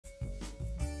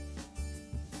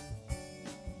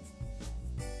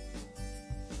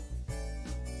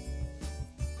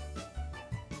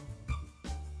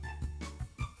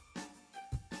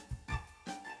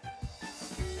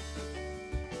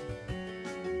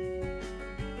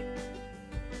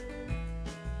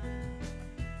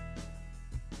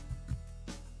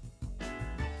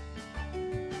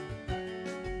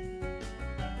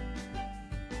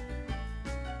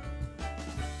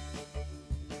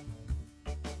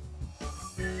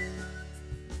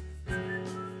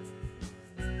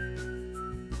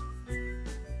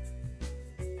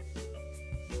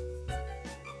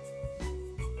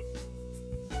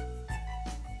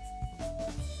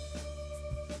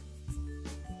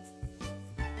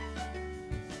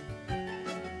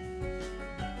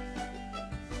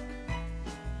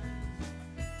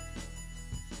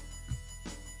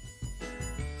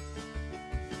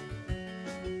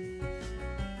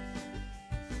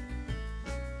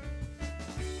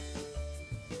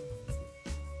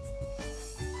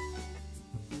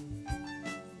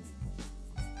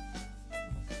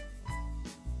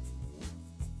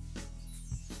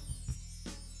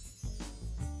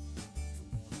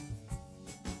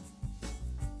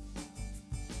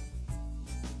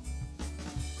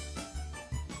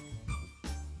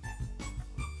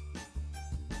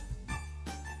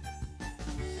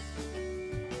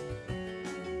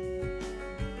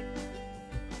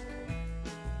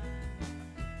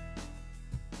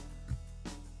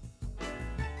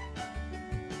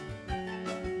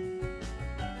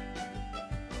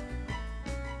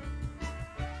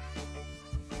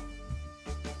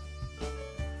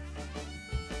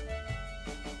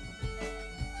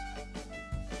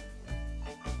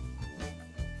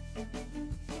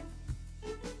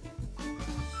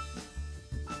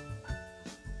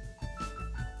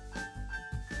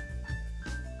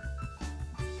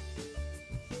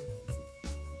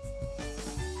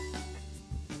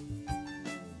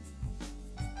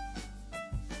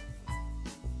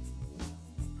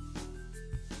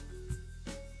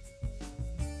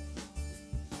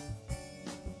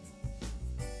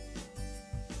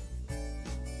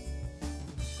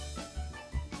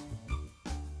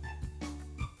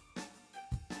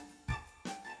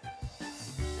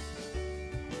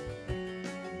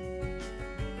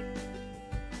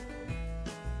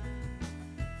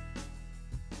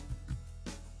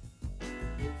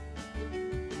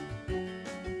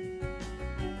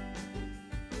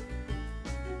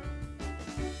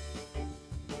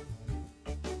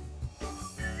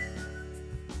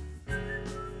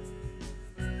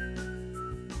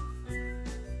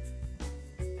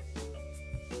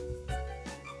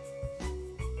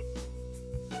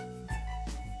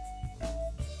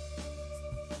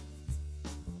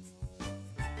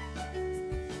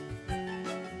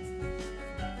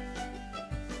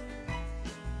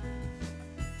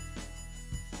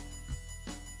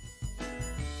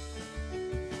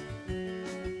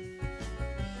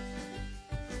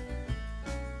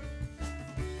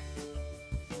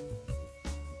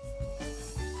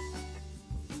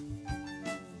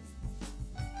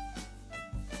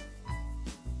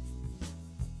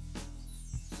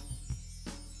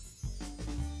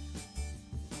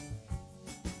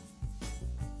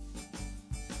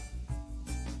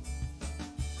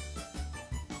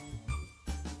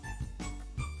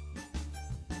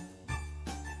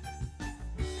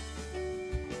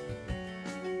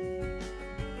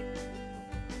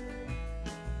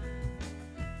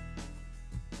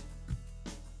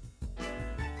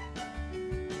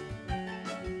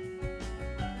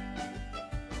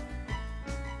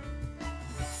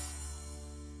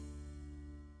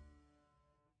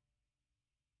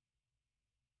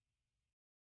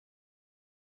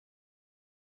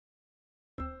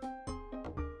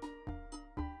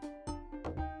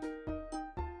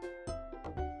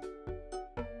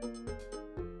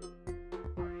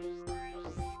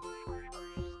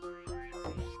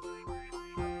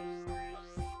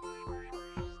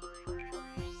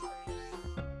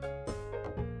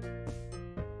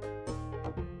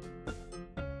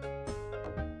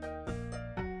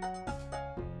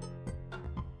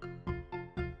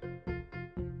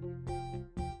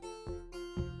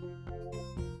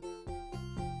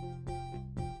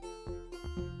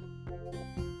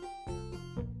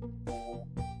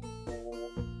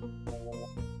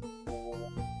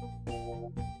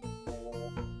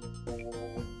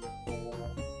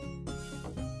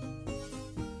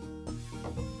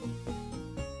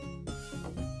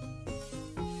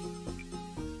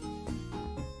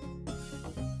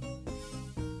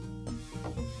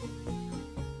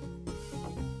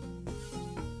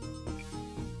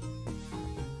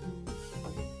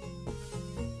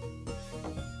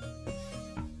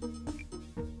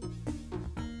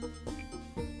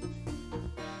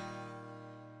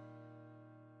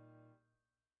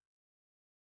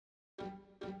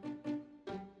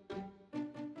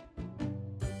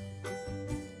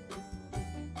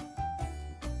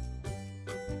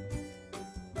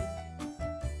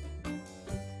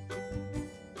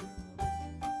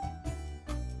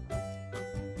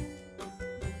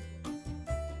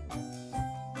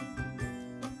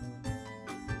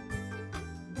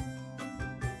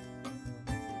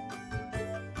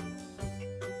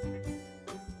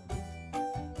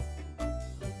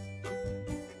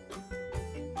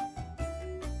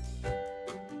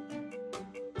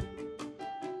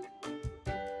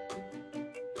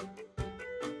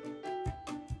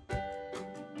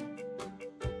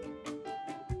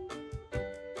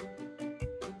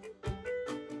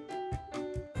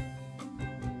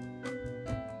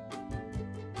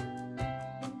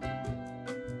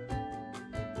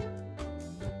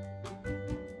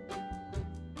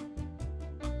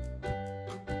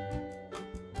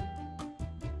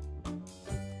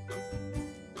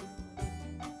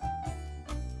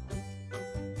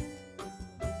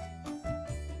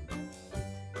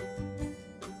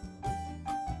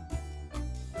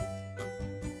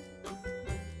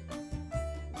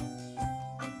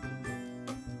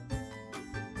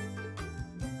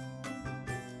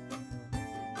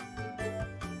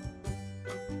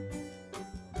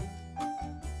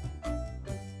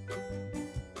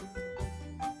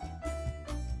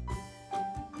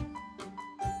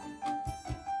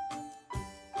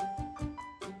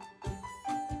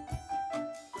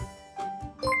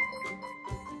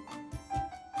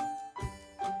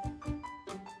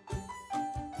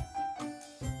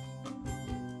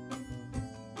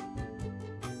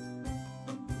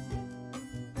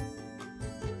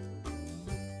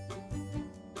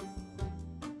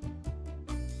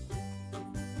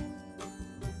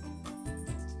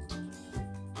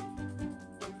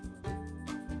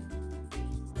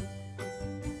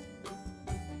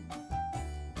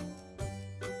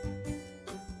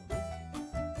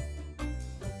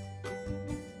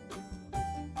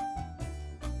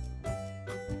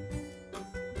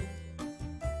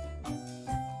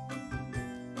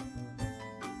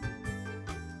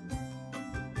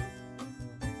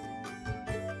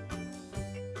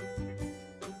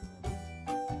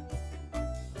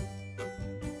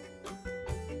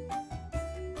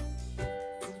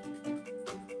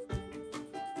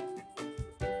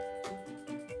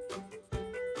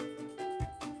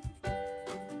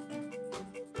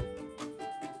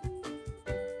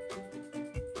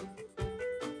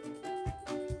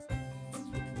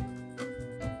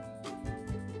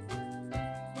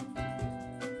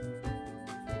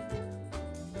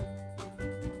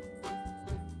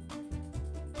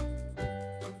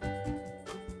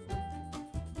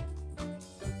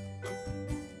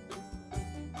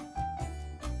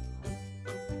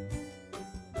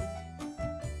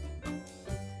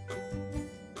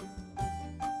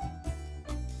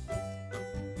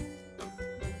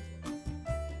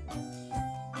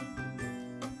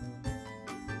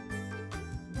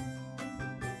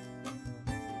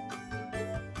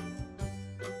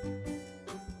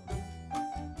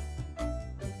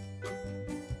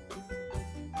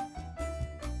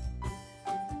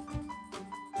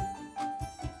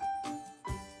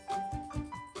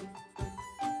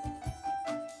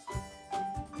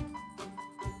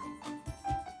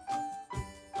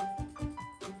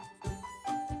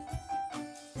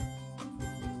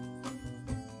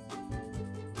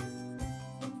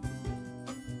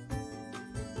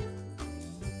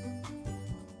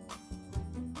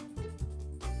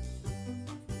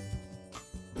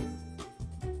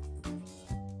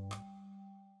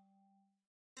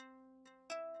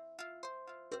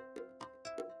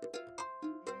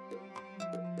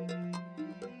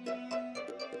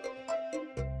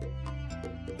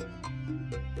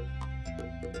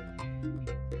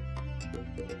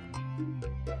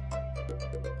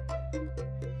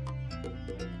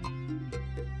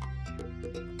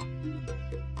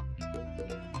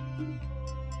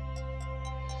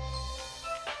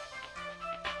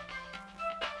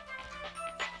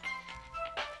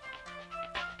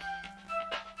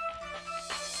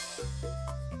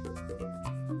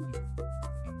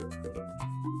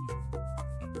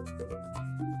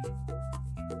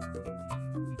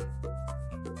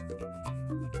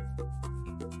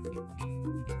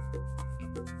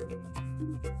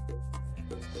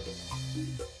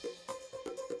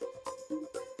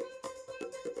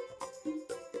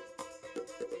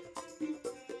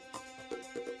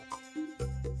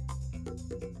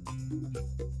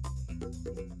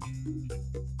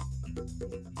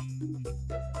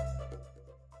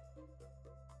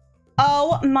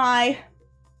Oh my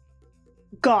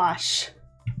gosh.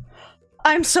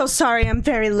 I'm so sorry, I'm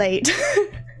very late. Hi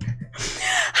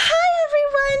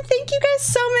everyone, thank you guys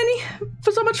so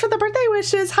much for the birthday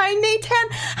wishes. Hi Nathan,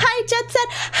 hi Jet Set,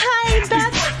 hi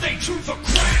Beth. Happy birthday to the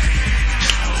crowd.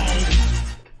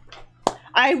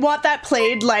 I want that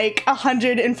played like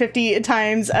 150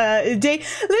 times a day.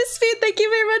 Liz Speed, thank you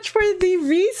very much for the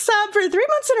resub for 3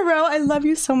 months in a row. I love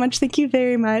you so much, thank you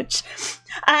very much.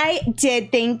 I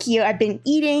did, thank you. I've been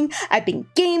eating, I've been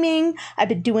gaming, I've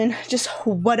been doing just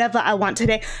whatever I want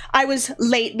today. I was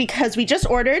late because I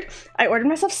ordered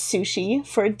myself sushi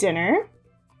for dinner.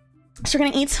 So we're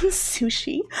gonna eat some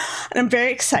sushi and I'm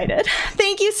very excited.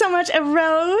 Thank you so much,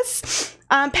 Rose.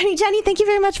 Penny Jenny, thank you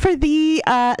very much for the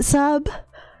sub.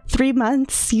 3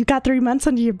 months. You got 3 months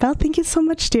under your belt. Thank you so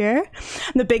much, dear.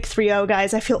 I'm the big 3-0,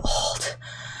 guys. I feel old.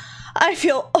 I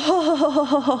feel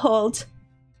old.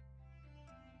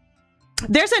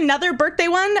 There's another birthday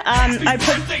one. I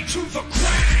put birthday to the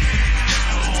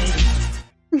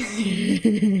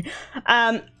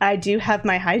crowd. I do have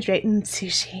my hydrate and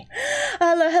sushi.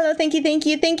 Hello, thank you,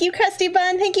 Krusty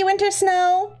Bun, thank you, Winter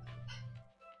Snow.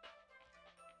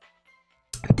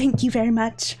 Thank you very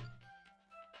much.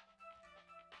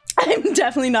 I'm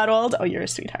definitely not old. Oh, you're a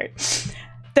sweetheart.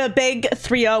 The big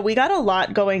 3-0. We got a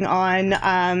lot going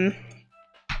on.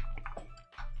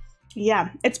 Yeah,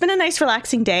 it's been a nice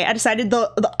relaxing day. I decided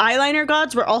the eyeliner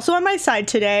gods were also on my side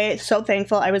today. So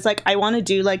thankful. I was like, I want to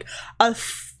do like a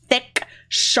thick,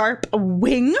 sharp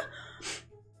wing.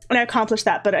 And I accomplished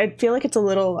that, but I feel like it's a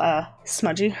little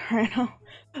smudgy right now.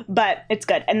 But it's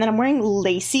good. And then I'm wearing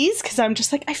laces because I'm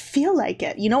just like, I feel like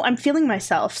it. You know, I'm feeling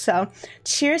myself. So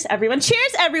cheers, everyone.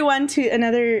 Cheers, everyone, to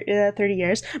another 30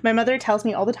 years. My mother tells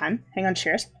me all the time. Hang on,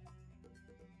 cheers.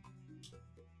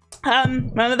 My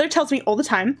mother tells me all the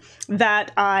time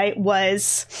that I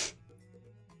was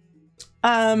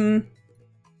born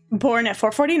at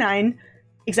 4:49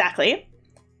 exactly,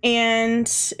 and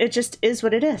it just is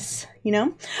what it is, you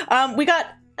know. We got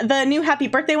the new happy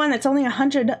birthday one that's only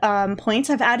 100 points.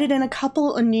 I've added in a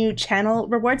couple of new channel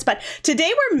rewards, but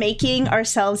today we're making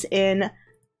ourselves in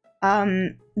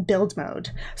build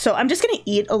mode. So I'm just gonna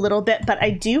eat a little bit, but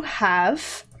I do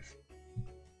have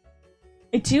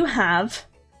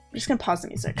I'm just gonna pause the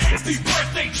music. Happy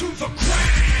birthday to the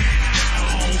crowd.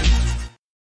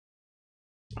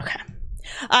 Okay.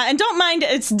 And don't mind,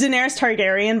 it's Daenerys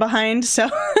Targaryen behind, so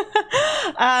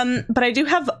but I do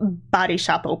have Body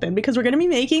Shop open because we're gonna be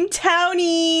making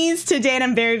Townies today, and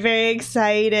I'm very, very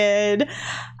excited.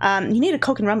 You need a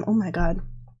Coke and rum. Oh my god.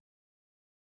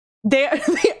 The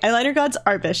eyeliner gods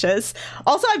are vicious.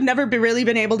 Also, I've never really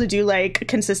been able to do like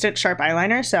consistent sharp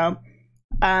eyeliner, so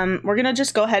we're gonna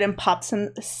just go ahead and pop some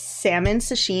salmon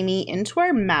sashimi into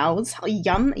our mouths.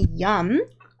 Yum, yum.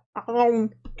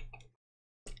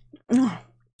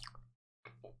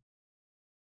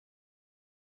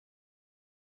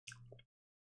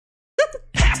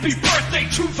 Happy birthday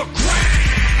to the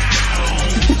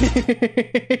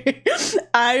crowd!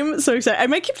 I'm so excited. I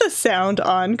might keep the sound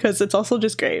on because it's also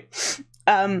just great.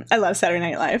 I love Saturday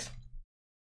Night Live.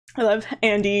 I love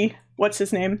Andy. What's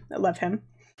his name? I love him.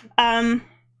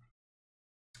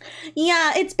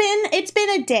 Yeah, it's been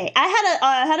a day.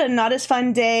 I had a not as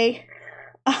fun day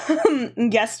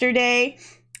yesterday,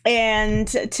 and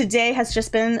today has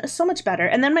just been so much better.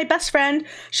 And then my best friend,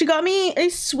 she got me a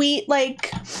sweet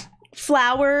like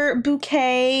flower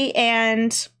bouquet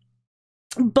and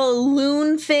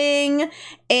balloon thing,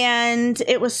 and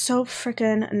it was so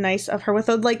freaking nice of her with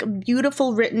a like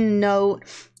beautiful written note,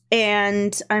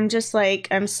 and I'm just like,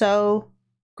 I'm so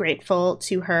grateful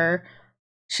to her.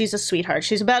 She's a sweetheart.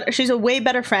 She's a way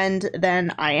better friend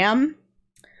than I am.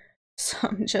 So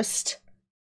I'm just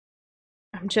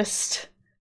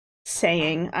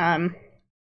saying,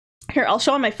 here, I'll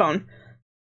show on my phone.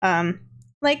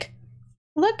 Like,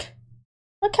 look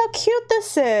how cute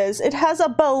this is. It has a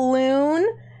balloon,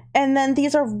 and then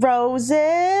these are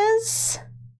roses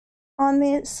on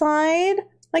the side.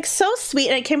 Like, so sweet.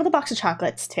 And it came with a box of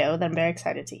chocolates too that I'm very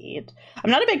excited to eat.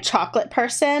 I'm not a big chocolate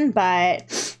person,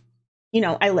 but you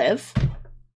know, I live.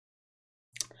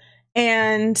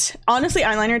 And honestly,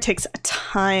 eyeliner takes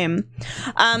time.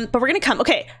 But we're gonna come.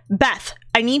 Okay, Beth,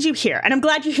 I need you here. And I'm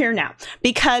glad you're here now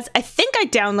because I think I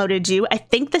downloaded you. I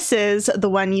think this is the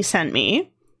one you sent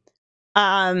me.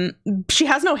 She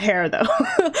has no hair though.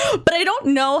 But I don't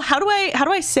know. How do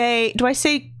I say, I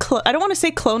don't want to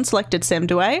say clone selected sim,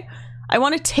 do I? I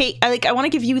want to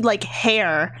give you like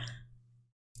hair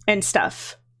and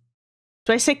stuff.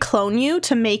 Do I say clone you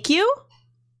to make you?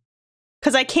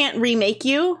 Because I can't remake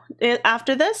you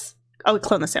after this. Oh, we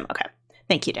clone the sim. Okay.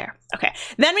 Thank you, dear. Okay.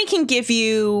 Then we can give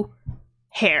you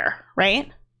hair,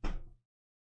 right?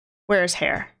 Where's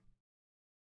hair?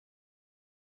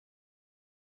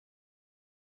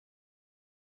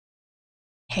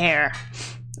 Hair.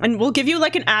 And we'll give you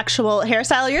like an actual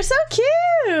hairstyle. You're so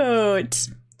cute.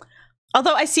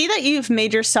 Although I see that you've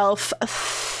made yourself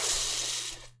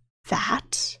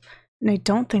fat. And I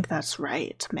don't think that's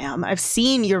right, ma'am. I've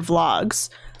seen your vlogs.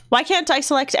 Why can't I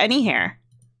select any hair?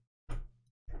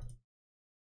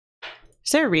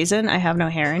 Is there a reason I have no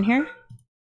hair in here?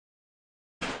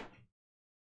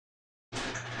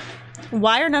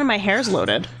 Why are none of my hairs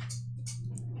loaded?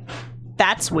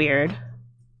 That's weird.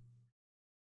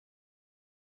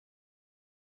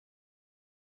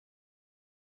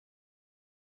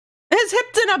 His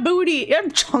hips and a booty. I'm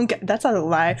chunk. That's not a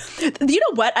lie. You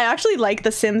know what? I actually like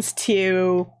The Sims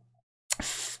 2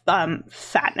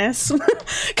 fatness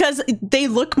because they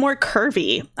look more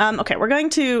curvy. Okay, we're going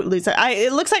to lose it.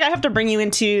 It looks like I have to bring you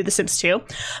into The Sims 2,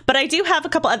 but I do have a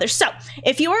couple others. So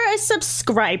if you are a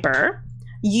subscriber,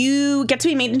 you get to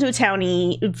be made into a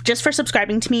townie just for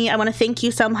subscribing to me. I want to thank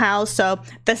you somehow. So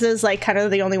this is like kind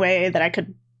of the only way that I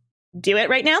could do it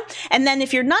right now. And then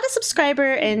if you're not a subscriber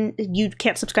and you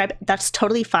can't subscribe, that's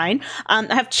totally fine. I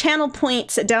have channel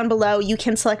points down below. You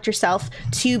can select yourself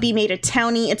to be made a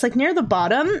townie. It's like near the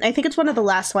bottom. I think it's one of the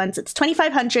last ones. It's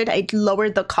 2,500. I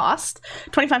lowered the cost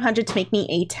 2,500 to make me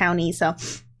a townie. So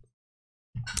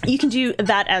you can do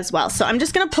that as well. So I'm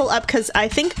just gonna pull up because I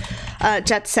think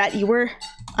Jet Set, you were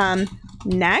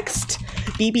next.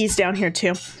 BB's down here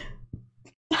too.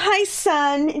 Hi,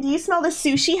 son. Do you smell the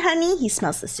sushi, honey? He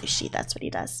smells the sushi. That's what he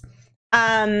does.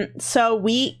 So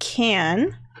we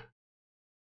can...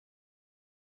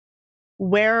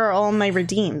 Where are all my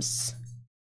redeems?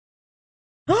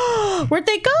 Where'd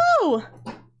they go?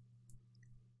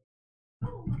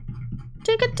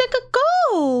 Take a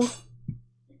go.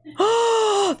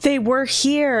 Oh, they were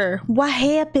here. What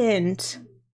happened?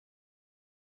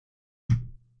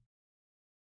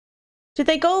 Did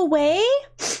they go away?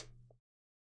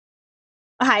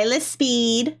 Hi, Liz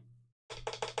Speed.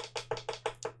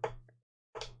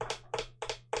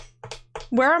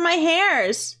 Where are my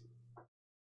hairs?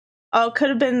 Oh, it could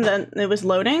have been that it was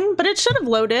loading, but it should have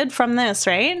loaded from this,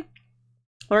 right?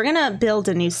 We're gonna build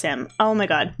a new sim. Oh my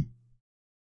god.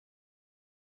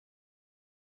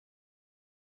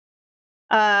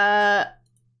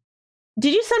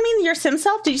 Did you send me your sim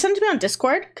self? Did you send it to me on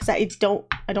Discord? Because I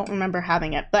don't remember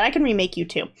having it, but I can remake you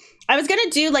too. I was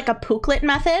gonna do like a Pooklet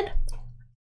method.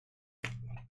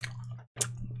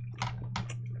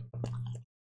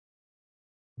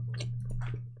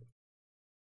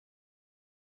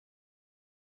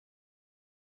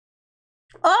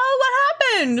 Oh, what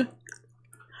happened?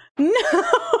 No.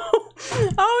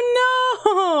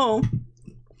 Oh no.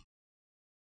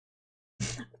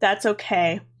 That's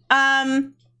okay.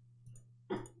 You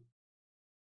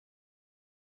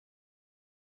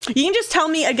can just tell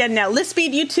me again now.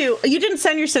 Lispeed, you too. You didn't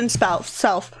send your sim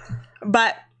self,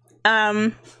 but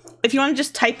if you want to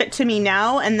just type it to me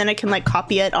now, and then I can like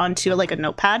copy it onto like a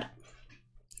notepad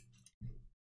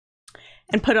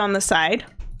and put it on the side.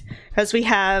 Because we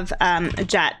have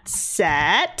Jet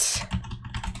Set,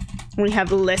 we have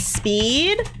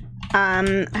Lispeed,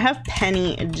 I have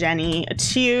Penny Jenny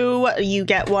 2, you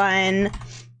get one.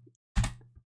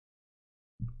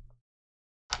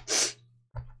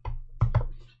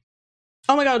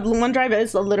 Oh my god, OneDrive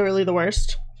is literally the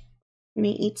worst. Let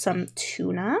me eat some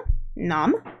tuna.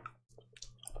 Nom.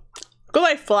 Go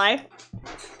away, fly.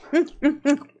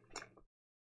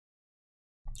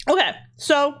 Okay,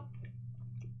 so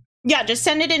yeah, just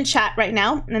send it in chat right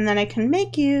now, and then I can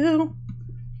make you.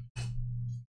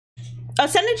 Oh,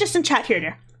 send it just in chat here,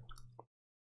 dear.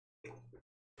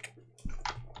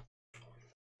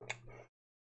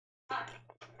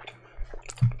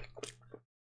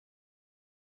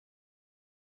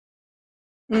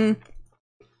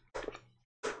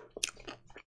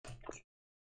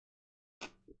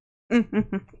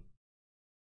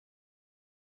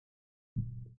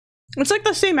 It's like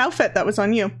the same outfit that was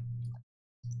on you.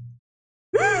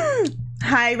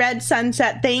 Hi, Red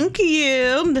Sunset. Thank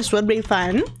you. This would be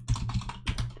fun.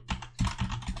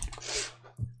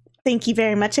 Thank you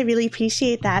very much. I really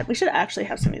appreciate that. We should actually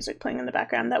have some music playing in the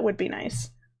background. That would be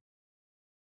nice.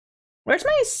 Where's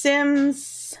my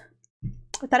Sims?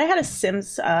 I thought I had a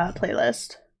Sims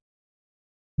playlist.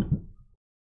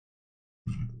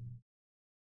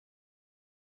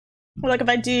 Like if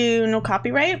I do no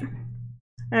copyright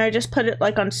and I just put it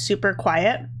like on super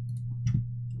quiet.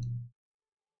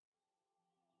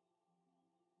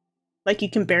 Like you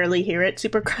can barely hear it,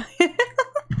 super quiet.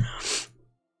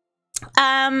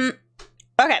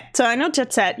 Okay, so I know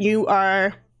Jet Set, you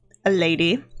are a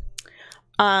lady.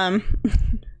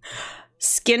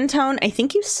 Skin tone, I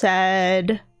think you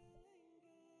said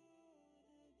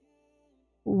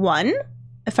 1,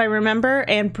 if I remember,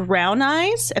 and brown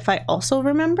eyes, if I also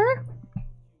remember.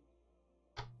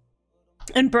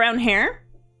 And brown hair.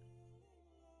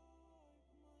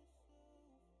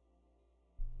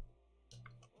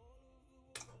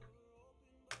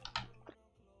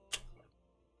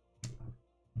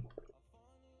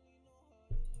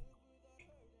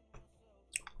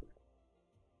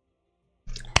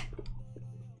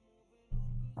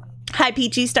 Hi,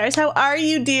 Peachy Stars. How are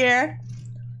you, dear?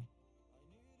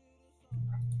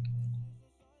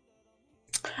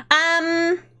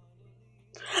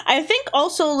 I think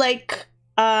also, like,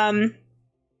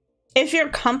 if you're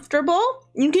comfortable,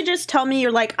 you can just tell me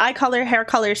your, like, eye color, hair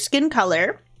color, skin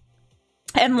color,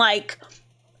 and, like,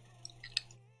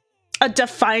 a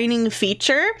defining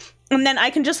feature, and then I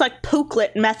can just, like,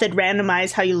 Pooklet method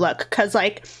randomize how you look, because,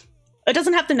 like, it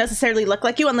doesn't have to necessarily look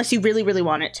like you unless you really, really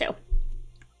want it to.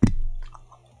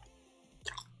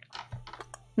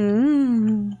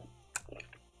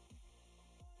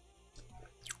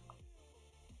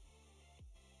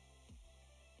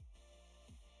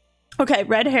 Okay,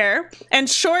 red hair. And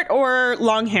short or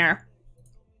long hair?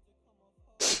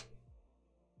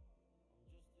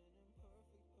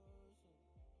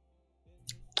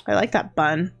 I like that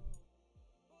bun.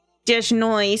 Just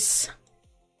nice.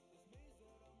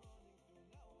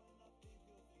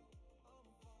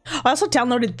 I also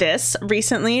downloaded this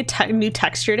recently, new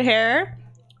textured hair.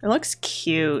 It looks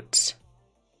cute.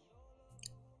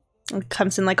 It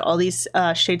comes in like all these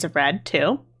shades of red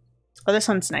too. Oh, this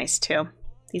one's nice too.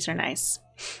 These are nice.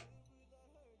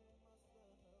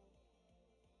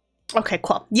 Okay,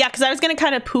 cool. Yeah, because I was gonna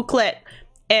kind of Pooklet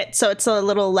it so it's a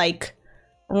little like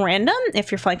random if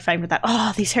you're like fine with that.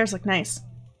 Oh, these hairs look nice.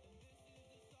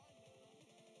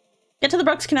 Get to the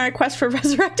Brooks. Can I request for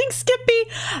resurrecting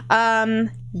Skippy?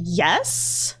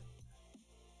 Yes.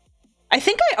 I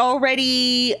think I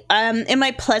already, in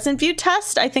my Pleasant View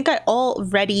test, I think I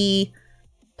already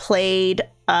played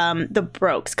the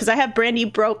Brokes because I have Brandy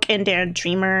Broke and Dan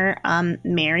Dreamer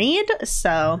married,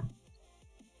 so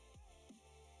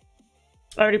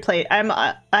I already played.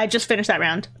 I just finished that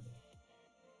round.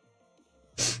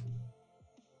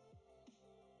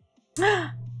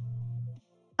 Hi,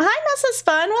 Mrs.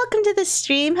 Fun. Welcome to the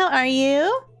stream. How are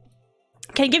you?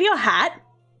 Can I give you a hat?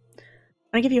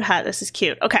 I'm gonna give you a hat. This is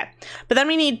cute. Okay, but then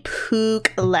we need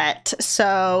Pooklet.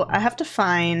 So I have to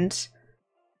find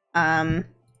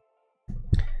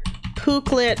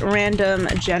Pooklet random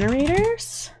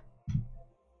generators.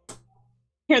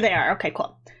 Here they are. Okay,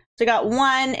 cool. So I got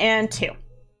 1 and 2.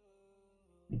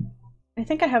 I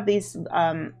think I have these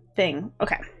thing.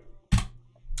 Okay.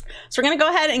 So we're gonna go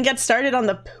ahead and get started on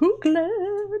the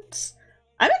Pooklets.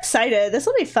 I'm excited. This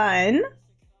will be fun.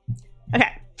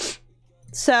 Okay.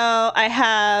 So I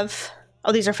have,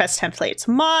 oh, these are fest templates.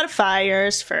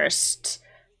 Modifiers first.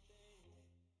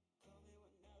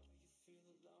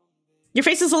 Your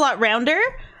face is a lot rounder.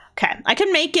 Okay, I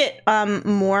can make it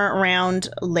more round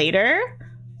later.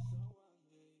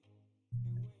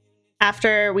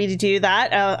 After we do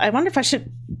that, I wonder if I should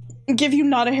give you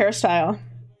not a hairstyle.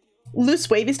 Loose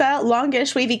wavy style,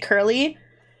 longish, wavy, curly.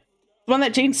 The one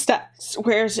that Jane Stats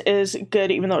wears is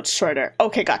good even though it's shorter.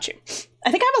 Okay, got you. I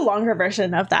think I have a longer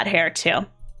version of that hair too.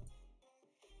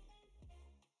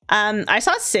 I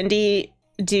saw Cindy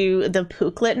do the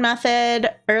Pooklet method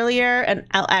earlier, and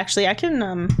I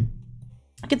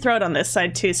can throw it on this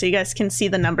side too, so you guys can see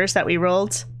the numbers that we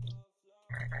rolled.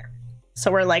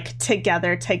 So we're like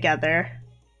together, like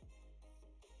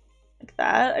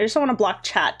that. I just don't want to block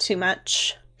chat too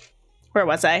much. Where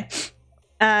was I?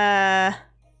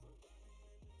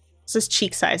 This is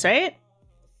cheek size, right?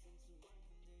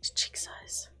 It's cheek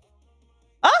size.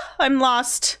 Oh, I'm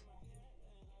lost.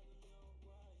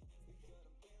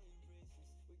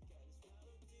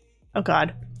 Oh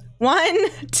God. 1,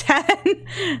 10,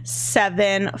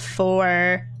 7,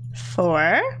 4,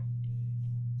 4,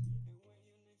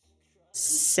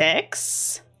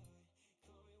 6,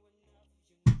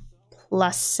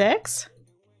 plus 6.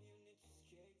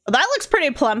 Oh, that looks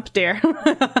pretty plump, dear.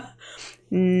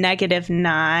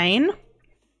 -9,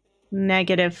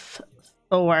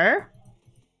 -4,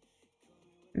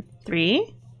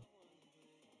 3.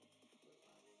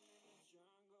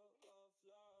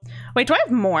 Wait, do I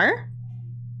have more?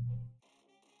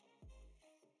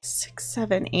 6,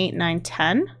 7, 8, 9,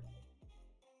 10.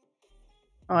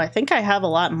 Oh, I think I have a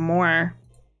lot more.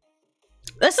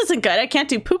 This isn't good. I can't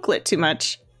do Pooklet too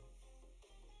much.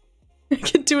 I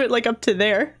can do it like up to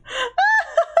there.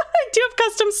 I do have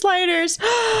custom sliders.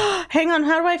 Hang on,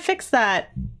 how do I fix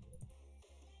that?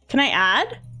 Can I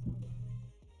add?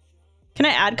 Can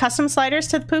I add custom sliders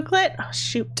to the Pooklet? Oh,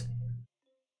 shoot.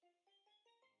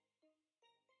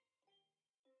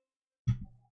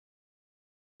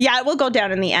 Yeah, it will go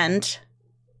down in the end.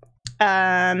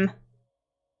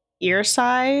 Ear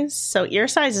size. So ear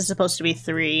size is supposed to be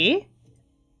 3.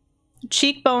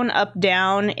 Cheekbone up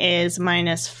down is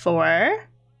 -4.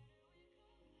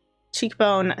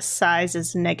 Cheekbone size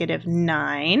is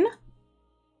 -9.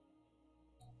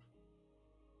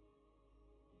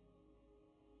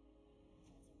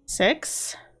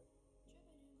 -6.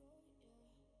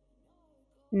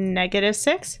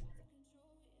 -6.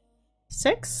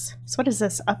 6. So what is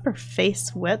this? Upper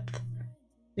face width.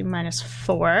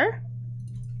 -4.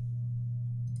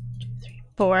 2, 3,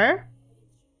 4.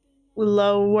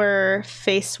 Lower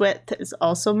face width is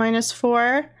also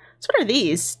 -4. So what are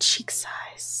these? Cheek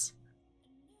size.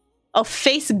 Oh,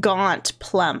 face gaunt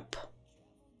plump.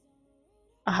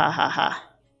 Ha.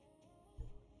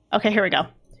 Okay, here we go.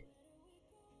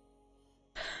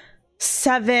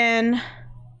 7.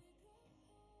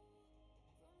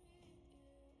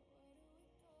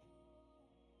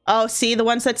 Oh, see, the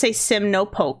ones that say sim no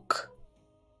poke.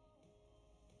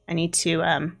 I need to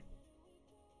I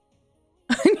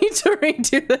need to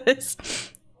redo this.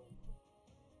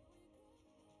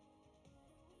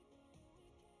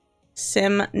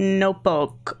 Sim no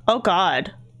poke. Oh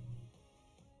god.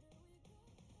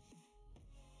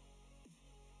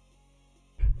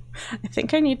 I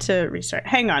think I need to restart.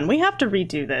 Hang on, we have to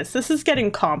redo this. This is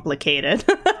getting complicated.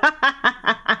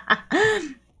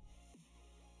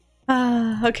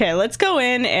 Okay, let's go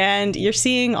in, and you're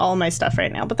seeing all my stuff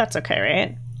right now, but that's okay,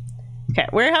 right? Okay,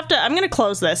 I'm gonna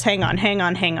close this. Hang on.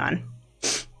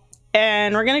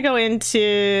 And we're gonna go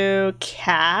into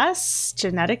CAS,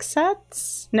 genetic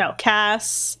sets? No,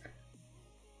 CAS,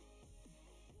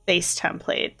 base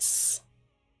templates.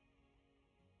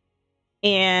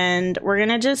 And we're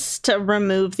gonna just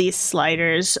remove these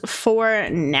sliders for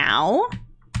now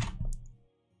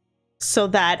so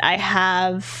that I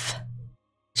have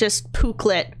just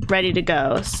Pooklet ready to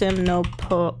go. Sim no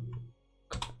poke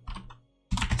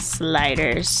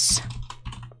sliders.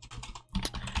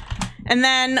 And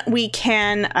then we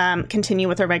can continue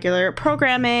with our regular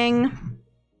programming.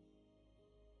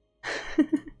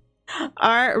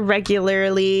 Our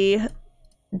regularly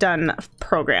done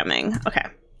programming. Okay.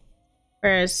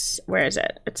 Where is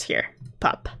it? It's here.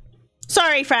 Pop.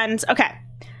 Sorry, friends. Okay.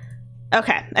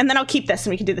 Okay. And then I'll keep this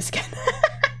and we can do this again.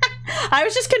 I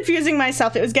was just confusing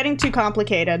myself. It was getting too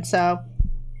complicated, so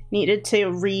needed to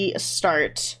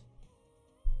restart.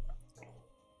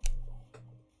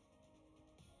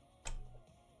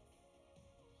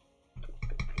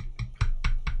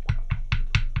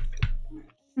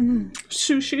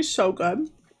 Sushi's so good.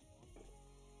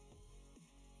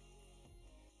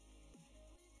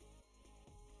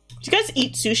 Do you guys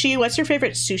eat sushi? What's your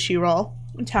favorite sushi roll?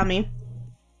 Tell me.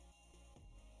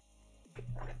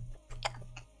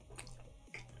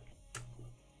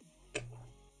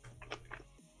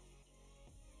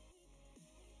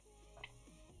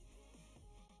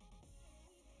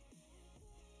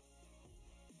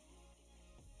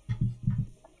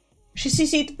 She's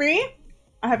CC3?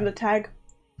 I have the tag.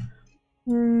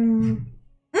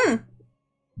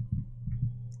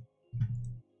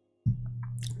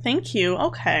 Thank you.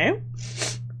 Okay.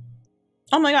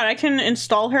 Oh my god, I can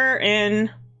install her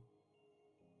in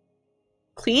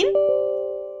Clean?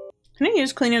 Can I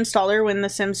use Clean Installer when The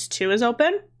Sims 2 is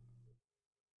open?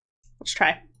 Let's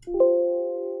try.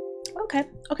 Okay.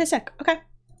 Okay, sick. Okay.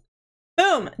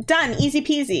 Boom. Done. Easy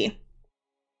peasy.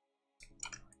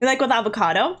 You like with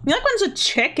avocado? You like ones with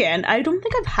chicken? I don't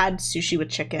think I've had sushi with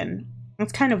chicken.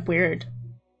 It's kind of weird.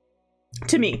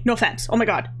 To me. No offense. Oh my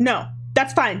god. No.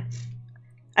 That's fine.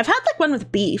 I've had like one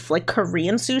with beef, like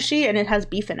Korean sushi, and it has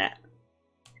beef in it.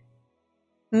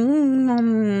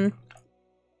 You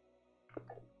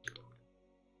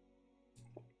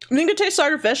think it tastes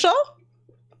artificial?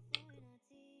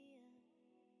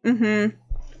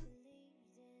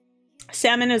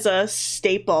 Salmon is a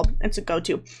staple. It's a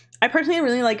go-to. I personally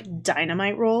really like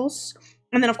dynamite rolls.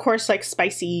 And then of course like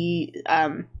spicy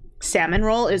salmon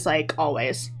roll is like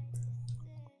always.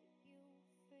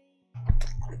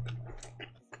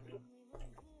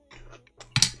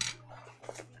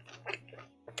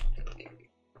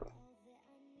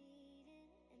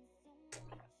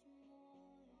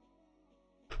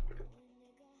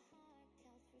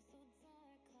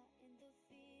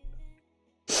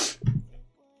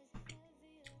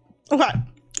 Okay.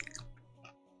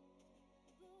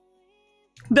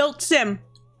 Built sim.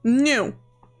 New.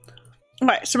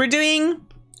 Okay, so we're doing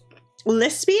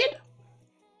list speed.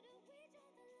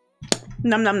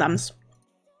 Num num nums.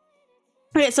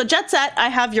 Okay, so Jet Set, I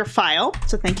have your file.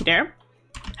 So thank you, dear.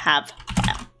 Have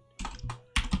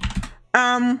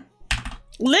file.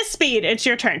 List speed, it's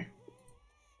your turn.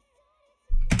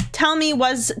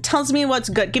 Tells me what's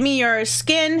good. Give me your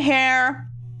skin, hair,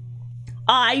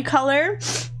 eye color,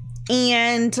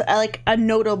 and like a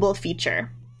notable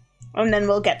feature. And then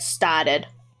we'll get started.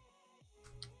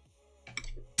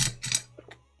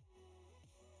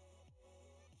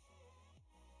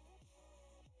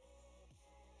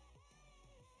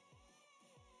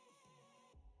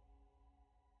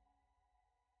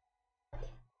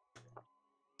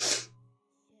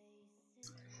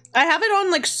 I have it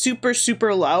on like super,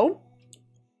 super low.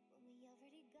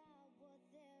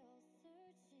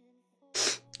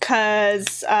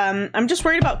 Cause I'm just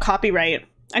worried about copyright.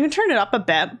 I can turn it up a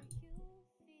bit.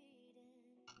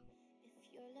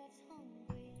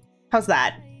 How's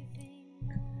that?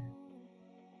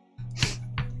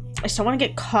 I still want to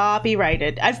get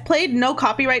copyrighted. I've played no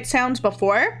copyright sounds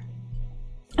before,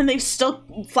 and they've still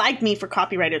flagged me for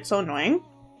copyright. It's so annoying.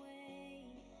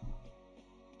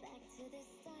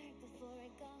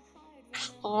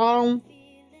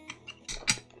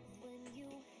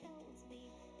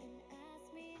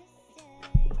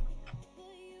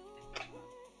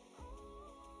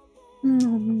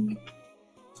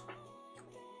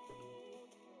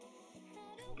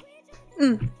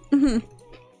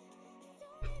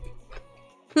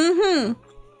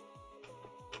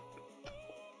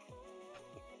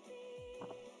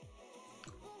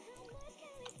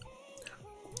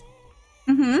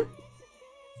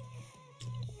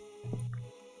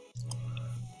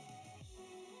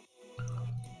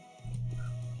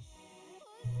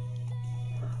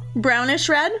 Brownish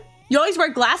red. You always wear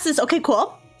glasses. Okay,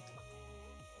 cool.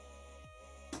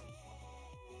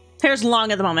 Hair's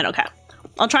long at the moment. Okay.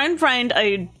 I'll try and find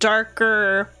a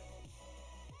darker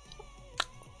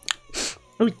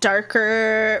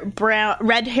brown,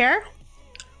 red hair.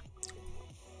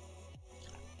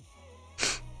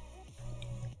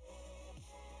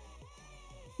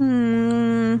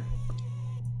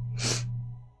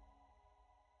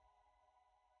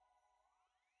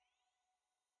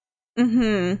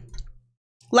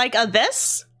 Like a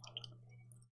this?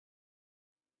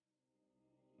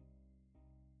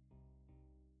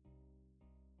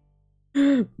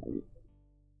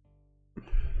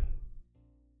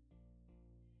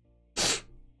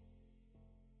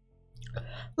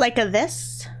 Like a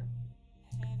this?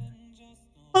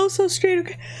 Oh, so straight.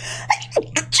 Okay.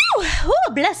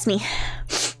 Oh, bless me.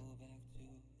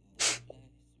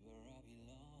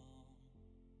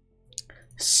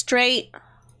 Straight. Oh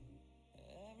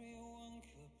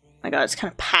my god, it's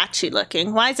kind of patchy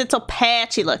looking. Why is it so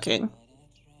patchy looking?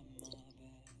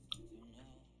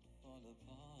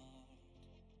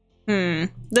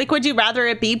 Like, would you rather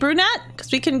it be brunette?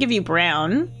 Because we can give you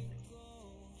brown.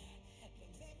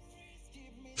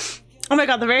 Oh my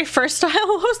god, the very first style?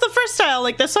 What was the first style?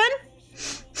 Like this one?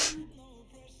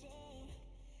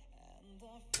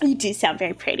 You do sound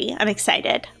very pretty. I'm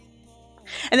excited.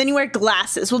 And then you wear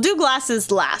glasses. We'll do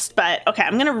glasses last, but okay,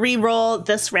 I'm gonna re-roll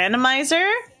this randomizer.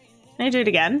 Can I do it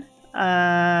again?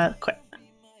 Quit.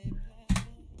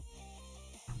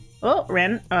 Oh,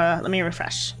 let me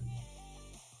refresh.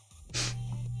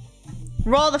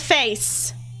 Roll the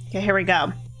face. Okay, here we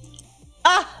go.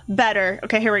 Ah, better.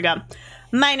 Okay, here we go.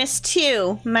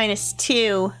 -2,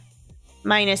 -2,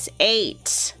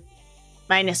 -8,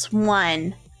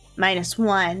 -1,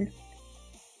 -1.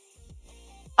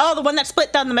 Oh, the one that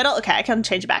split down the middle? Okay, I can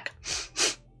change it back.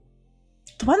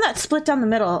 The one that split down the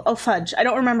middle. Oh, fudge. I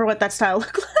don't remember what that style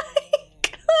looked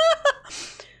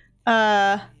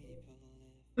like.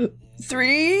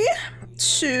 3,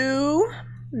 2,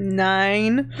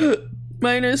 9,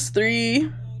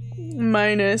 -3,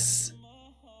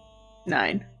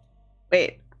 -9.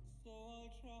 Wait.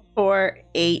 4,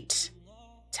 8,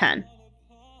 10.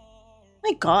 Oh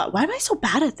my god, why am I so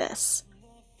bad at this?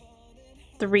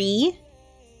 3,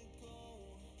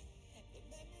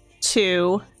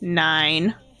 2,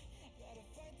 9,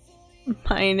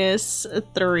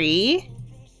 -3,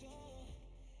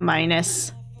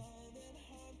 -9,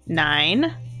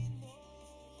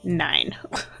 9.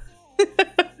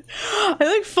 I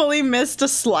like fully missed a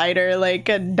slider like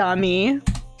a dummy.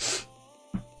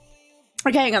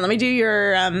 Okay, hang on, let me do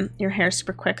your hair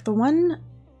super quick. The one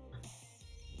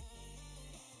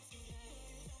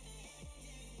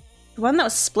that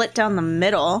was split down the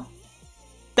middle.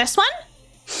 This one?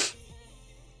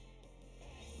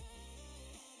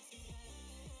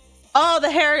 Oh, the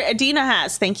hair Adina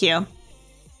has. Thank you.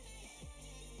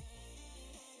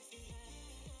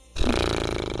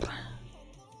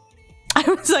 I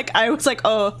was like, I was like,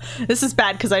 oh, this is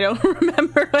bad because I don't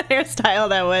remember what hairstyle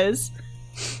that was.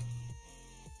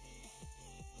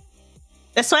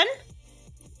 This one?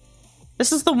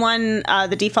 This is the one,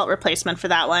 the default replacement for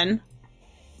that one,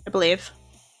 I believe.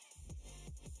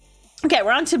 Okay,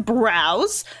 we're on to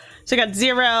brows. So I got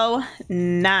 0,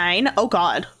 9, oh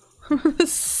god,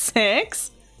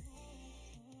 6,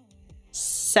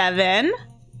 7,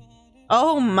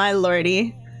 oh my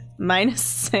lordy,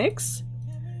 -6,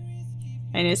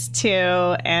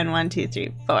 -2, and 1, 2,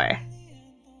 3, 4.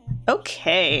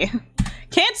 Okay.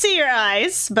 Can't see your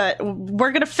eyes, but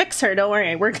we're gonna fix her, don't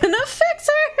worry. We're gonna fix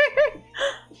her!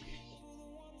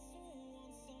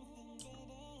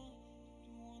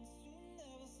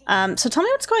 So tell me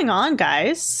what's going on,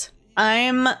 guys.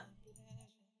 I'm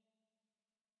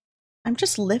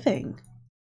just living.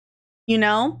 You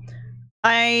know?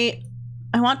 I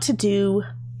want to do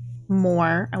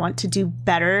more. I want to do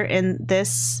better in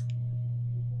this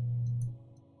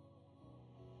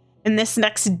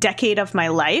next decade of my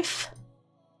life.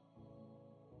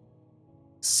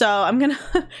 So I'm gonna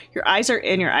your eyes are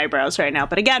in your eyebrows right now,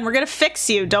 but again, we're gonna fix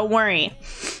you, don't worry.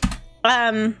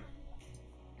 Yeah,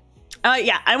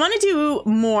 I want to do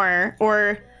more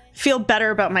or feel better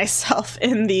about myself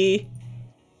in the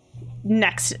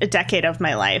next decade of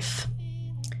my life.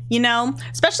 You know,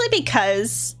 especially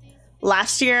because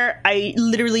last year I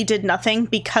literally did nothing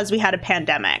because we had a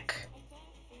pandemic.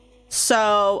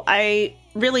 So I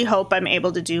really hope I'm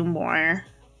able to do more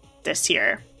this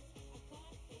year.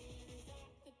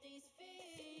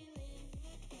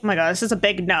 Oh my god, this is a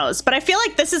big nose. But I feel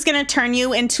like this is going to turn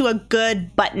you into a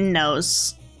good button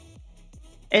nose.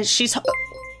 She's...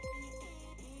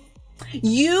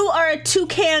 You are a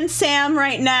toucan Sam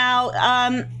right now. Oh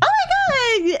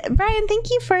my god! Brian, thank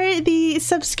you for the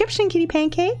subscription, Kitty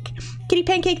Pancake. Kitty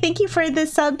Pancake, thank you for the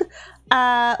sub.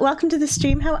 Welcome to the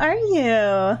stream. How are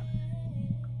you?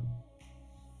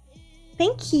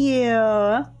 Thank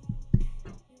you.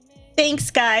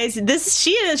 Thanks, guys.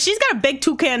 She's got a big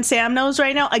toucan Sam nose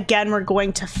right now. Again, we're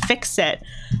going to fix it.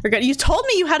 You told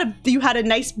me you had a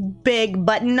nice big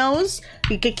button nose,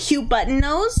 like a cute button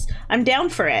nose. I'm down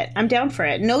for it. I'm down for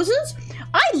it. Noses?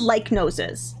 I like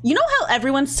noses. You know how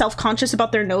everyone's self-conscious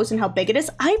about their nose and how big it is?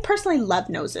 I personally love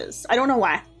noses. I don't know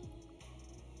why.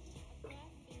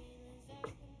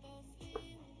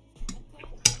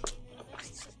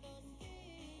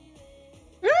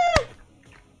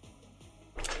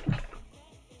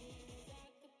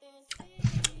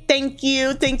 Thank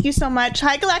you so much.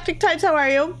 Hi, Galactic Tides, how are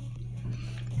you?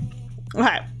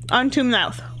 Okay, on to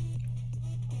mouth.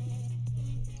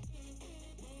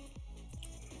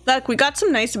 Look, we got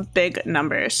some nice big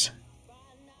numbers.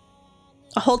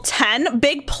 A whole 10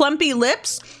 big plumpy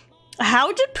lips.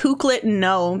 How did Pooklet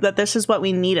know that this is what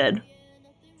we needed?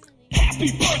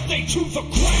 Happy birthday to the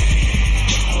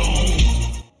crown.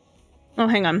 Oh,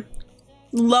 hang on.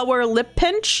 Lower lip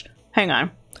pinch? Hang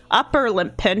on. Upper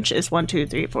lip pinch is 1, 2,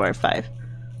 3, 4, 5,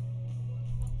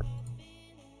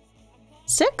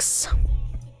 6,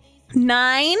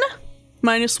 9,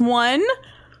 -1,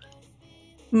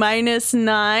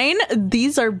 -9.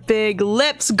 These are big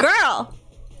lips, girl.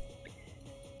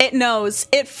 It knows.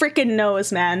 It freaking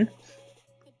knows, man.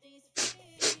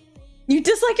 You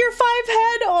dislike your 5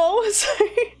 head? Oh,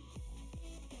 sorry.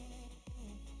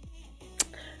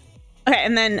 Okay,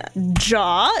 and then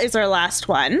jaw is our last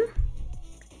one.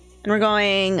 And we're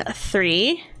going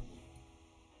 3,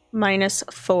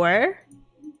 -4,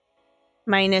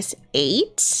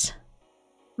 -8,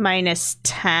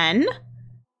 -10,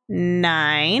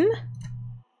 9,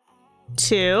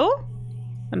 2,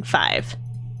 and 5.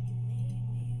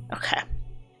 Okay.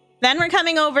 Then we're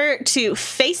coming over to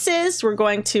faces. We're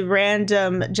going to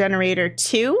random generator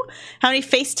 2. How many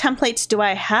face templates do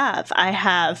I have? I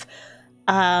have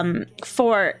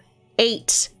 4,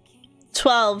 8,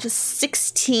 12,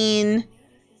 16,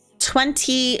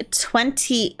 20,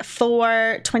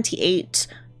 24, 28,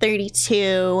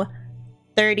 32,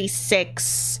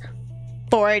 36,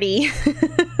 40,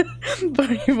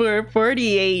 44,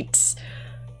 48,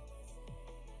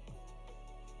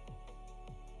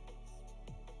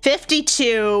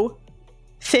 52,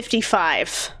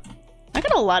 55. I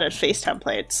got a lot of face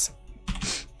templates.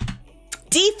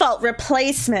 Default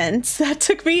replacements. That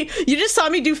took me, you just saw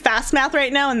me do fast math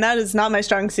right now, and that is not my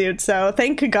strong suit, so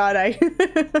thank God I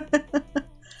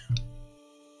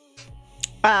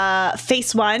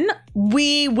face 1.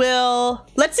 We will,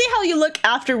 let's see how you look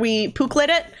after we Pooklet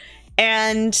it,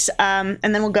 and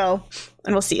then we'll go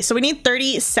and we'll see. So we need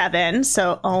 37,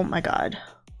 so oh my god.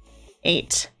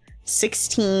 8,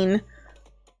 16,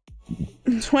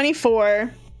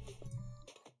 24,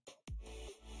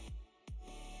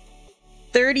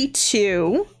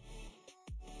 32,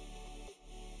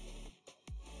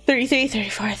 33,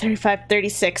 34, 35,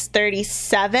 36,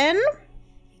 37,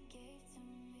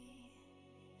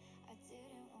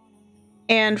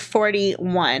 and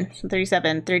 41. So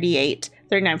 37, 38,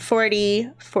 39, 40,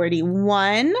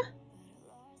 41.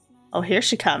 Oh, here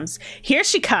she comes. Here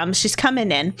she comes. She's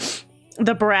coming in.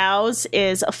 The brows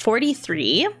is a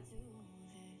 43.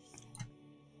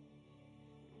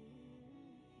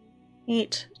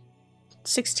 8,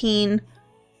 16,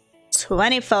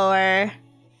 24,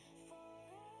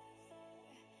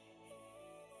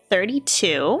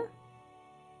 32,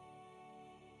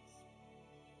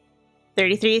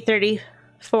 33,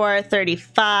 34,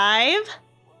 35.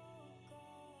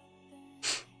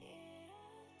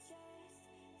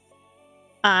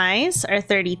 Eyes are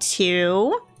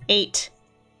 32, 8,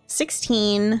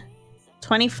 16,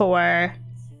 24,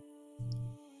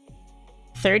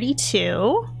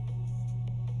 32.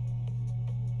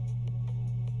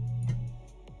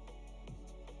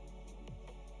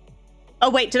 Oh,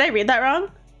 wait, did I read that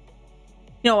wrong?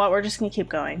 You know what? We're just gonna keep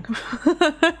going.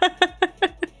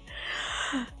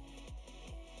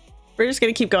 We're just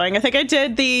gonna keep going. I think I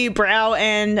did the brow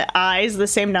and eyes the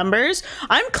same numbers.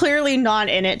 I'm clearly not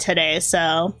in it today,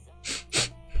 so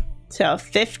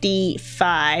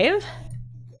 55.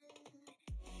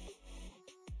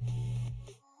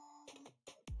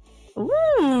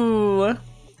 Ooh.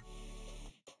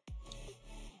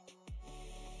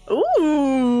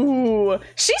 Ooh.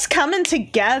 She's coming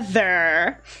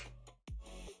together.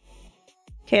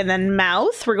 Okay, and then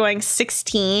mouth, we're going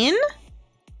 16.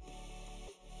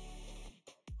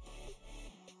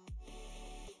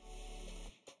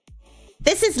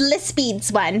 This is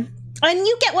Lisped's one. And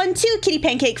you get one too, Kitty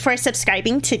Pancake, for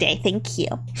subscribing today. Thank you.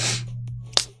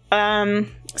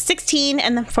 16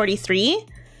 and then 43.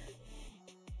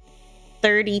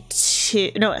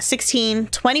 32, no, 16,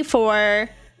 24,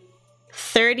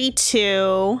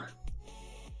 32,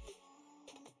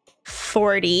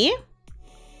 40.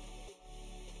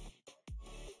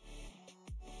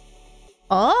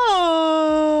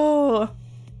 Oh.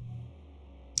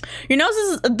 Your nose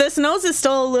is, this nose is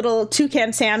still a little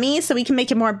toucan Sammy, so we can make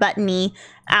it more buttony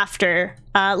after.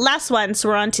 Last one, so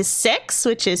we're on to 6,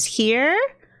 which is here.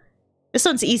 This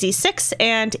one's easy, 6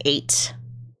 and 8.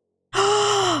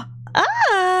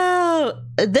 Oh,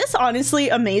 this honestly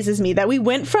amazes me that we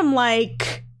went from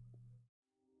like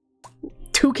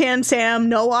toucan Sam,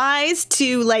 no eyes,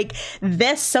 to like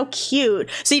this, so cute.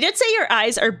 So you did say your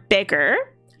eyes are bigger.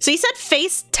 So you said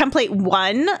face template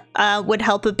 1 would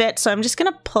help a bit, so I'm just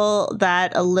gonna pull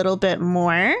that a little bit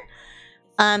more.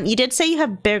 You did say you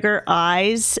have bigger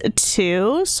eyes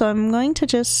too, so I'm going to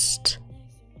just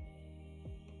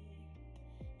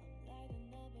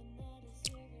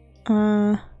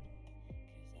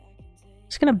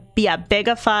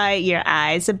bigify your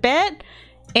eyes a bit.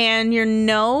 And your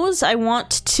nose, I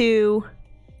want to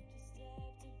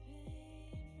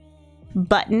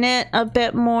button it a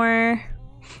bit more.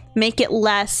 Make it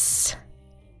less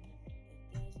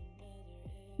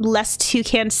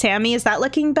toucan Sammy. Is that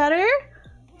looking better?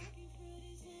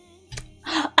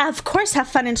 Of course, have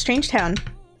fun in Strangetown.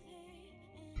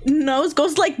 Nose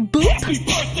goes like boop. Happy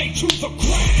birthday to the crown.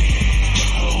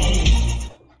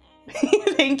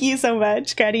 Thank you so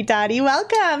much, Granny Dottie.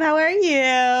 Welcome. How are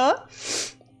you?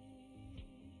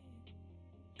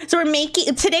 So we're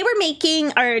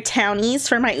making our townies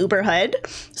for my Uber hood.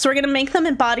 So we're gonna make them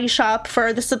in Body Shop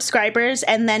for the subscribers,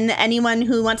 and then anyone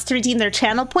who wants to redeem their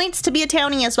channel points to be a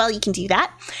townie as well, you can do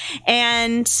that.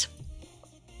 And is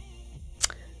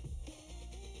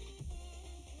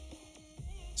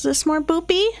this more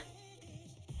boopy?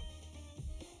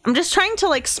 I'm just trying to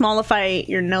like smallify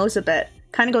your nose a bit.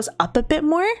 Kind of goes up a bit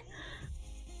more.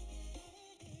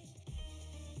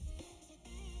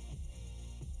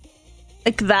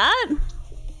 Like that?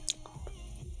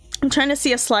 I'm trying to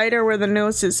see a slider where the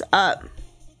nose is up.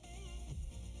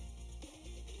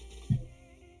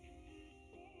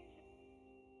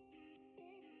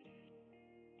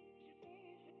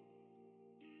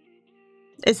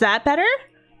 Is that better?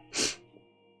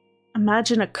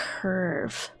 Imagine a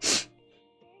curve.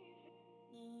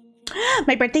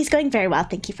 My birthday's going very well.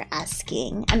 Thank you for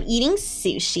asking. I'm eating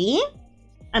sushi.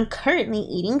 I'm currently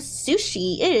eating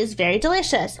sushi. It is very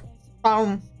delicious.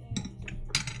 No.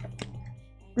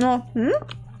 No.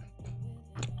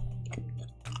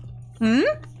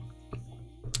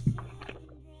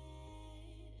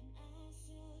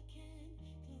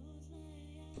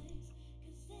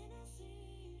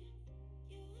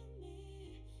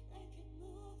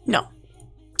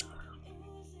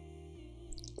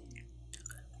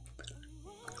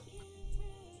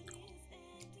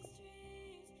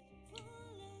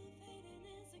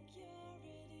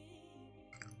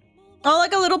 Oh,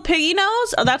 like a little piggy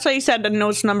nose? Oh, that's why you said the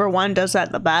nose number 1 does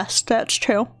that the best. That's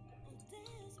true.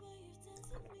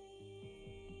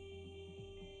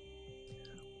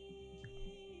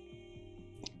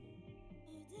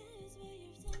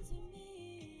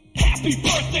 Happy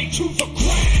birthday to the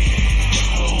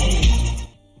crown!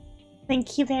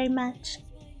 Thank you very much.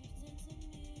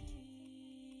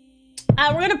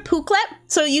 We're gonna pooklet,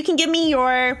 so you can give me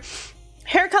your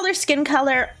hair color, skin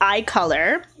color, eye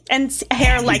color, and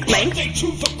hair like length.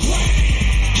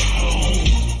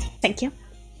 Thank you.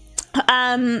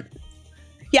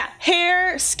 Yeah,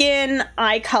 hair, skin,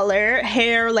 eye color,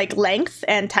 hair like length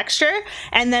and texture,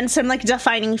 and then some like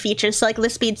defining features. So like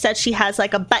Lispeed said, she has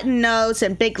like a button nose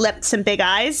and big lips and big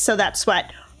eyes. So that's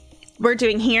what we're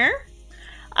doing here.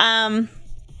 Are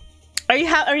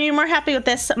you more happy with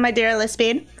this, my dear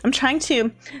Lispeed? I'm trying to.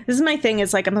 This is my thing.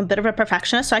 Is like I'm a bit of a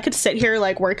perfectionist, so I could sit here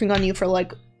like working on you for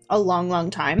like a long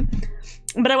time,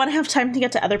 but I want to have time to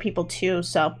get to other people too.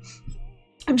 So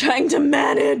I'm trying to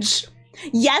manage.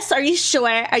 Yes, are you sure?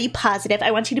 Are you positive?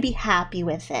 I want you to be happy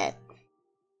with it.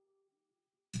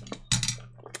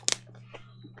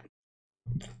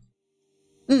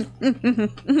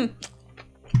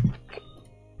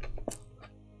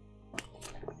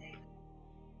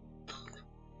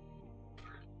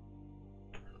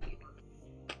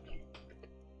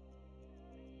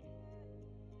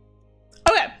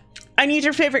 Okay, I need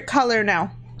your favorite color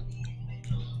now.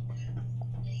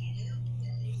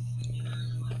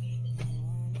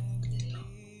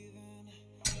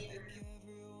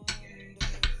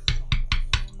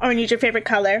 Oh, I need your favorite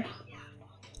color.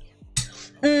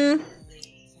 I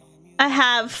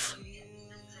have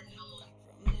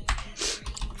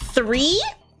 3,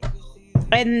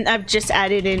 and I've just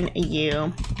added in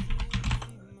you.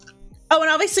 Oh, and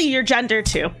obviously your gender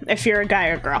too, if you're a guy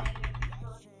or girl.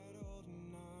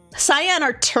 Cyan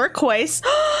or turquoise.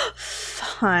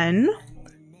 Fun.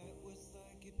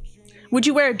 Would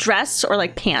you wear a dress or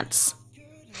like pants?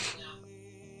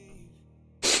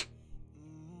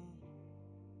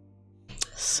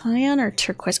 Cyan or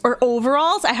turquoise or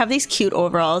overalls? I have these cute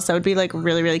overalls that would be like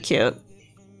really cute.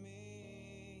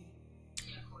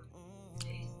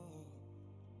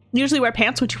 Usually wear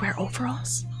pants. Would you wear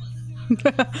overalls?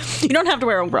 You don't have to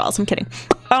wear overalls. I'm kidding.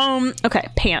 Okay,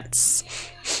 pants.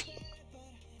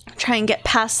 Try and get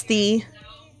past the.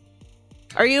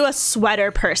 Are you a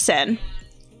sweater person?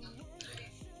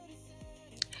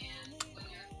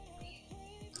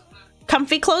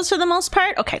 Comfy clothes for the most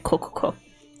part? Okay, cool.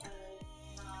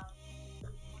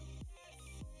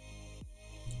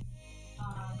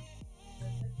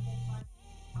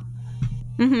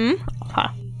 Huh.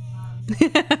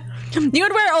 You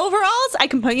would wear overalls? I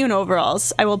can put you in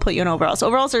overalls. I will put you in overalls.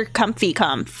 Overalls are comfy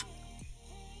comf.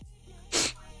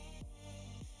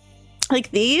 Like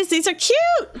these? These are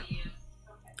cute!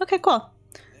 Okay, cool.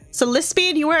 So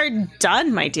Lispeed, you are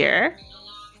done, my dear.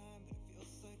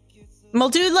 We'll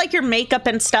do like your makeup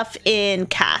and stuff in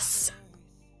Cass.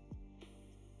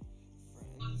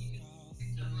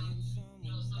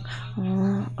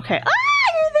 Okay. Ah,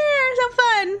 you're there! So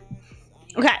fun!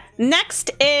 Okay,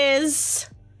 next is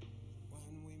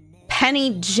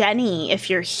Penny Jenny, if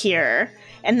you're here.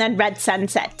 And then Red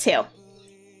Sunset, too.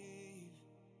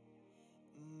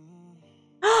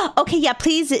 Okay, yeah,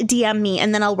 please DM me,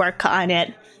 and then I'll work on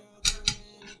it.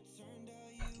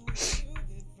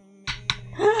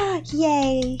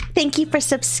 Yay. Thank you for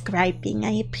subscribing.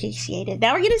 I appreciate it.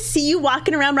 Now we're going to see you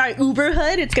walking around our Uber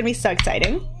hood. It's going to be so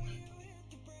exciting.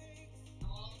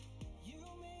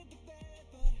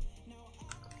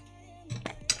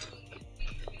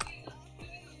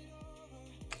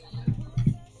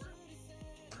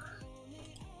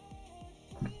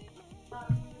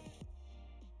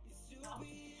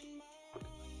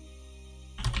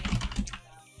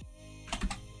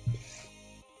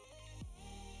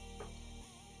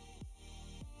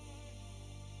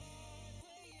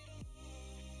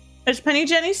 Is Penny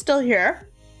Jenny still here?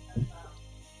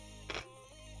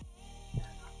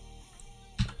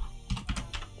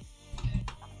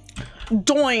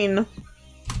 Doin.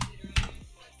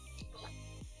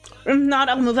 If not,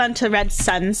 I'll move on to Red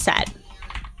Sunset.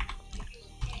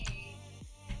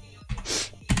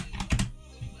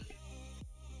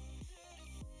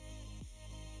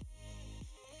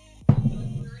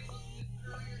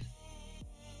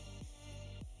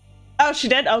 Oh, she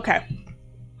did? Okay.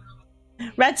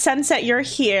 Red Sunset, you're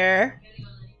here.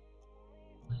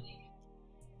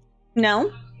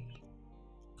 No?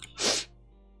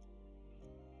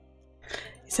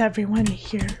 Is everyone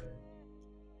here?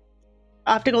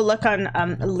 I'll have to go look on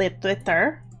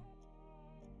Twitter.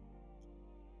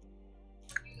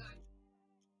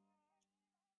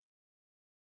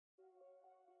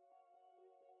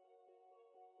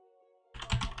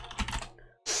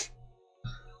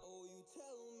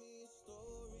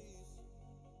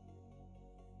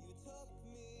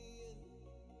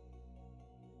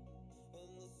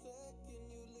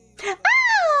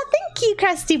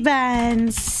 Crusty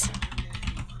Buns.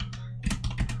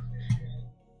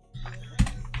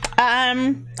 I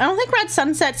don't think Red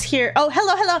Sunset's here. Oh,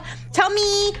 hello, hello. Tell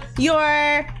me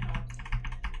your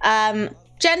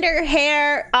gender,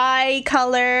 hair, eye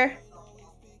color.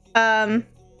 I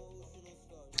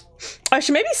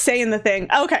should maybe say in the thing.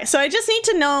 Okay, so I just need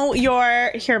to know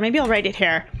your, here, maybe I'll write it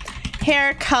here.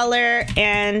 Hair color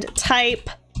and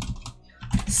type,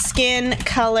 skin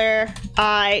color,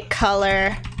 eye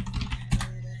color,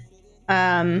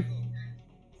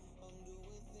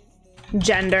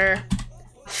 gender,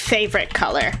 favorite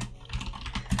color,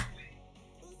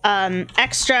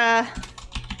 extra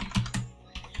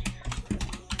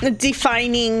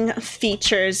defining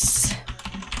features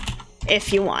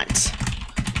if you want.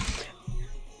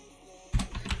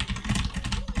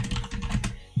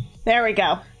 There we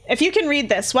go. If you can read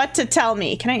this, what to tell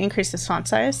me. Can I increase this font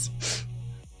size?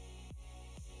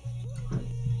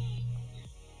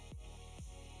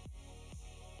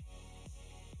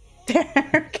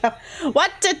 There we go.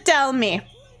 What to tell me.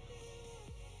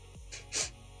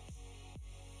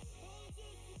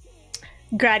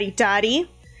 Gratty Dotty.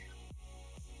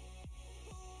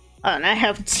 Oh, and I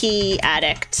have Tea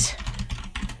Addict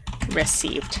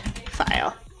received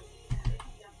file.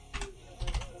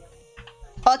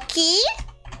 Okay.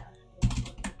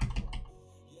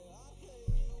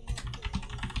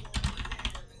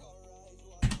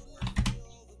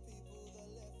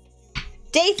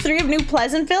 Day 3 of New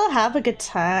Pleasantville. Have a good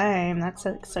time. That's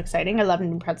so exciting. I love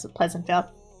New Pleasantville.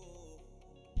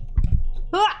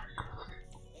 Ah!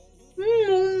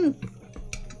 Mm.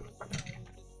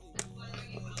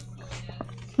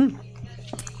 Mm.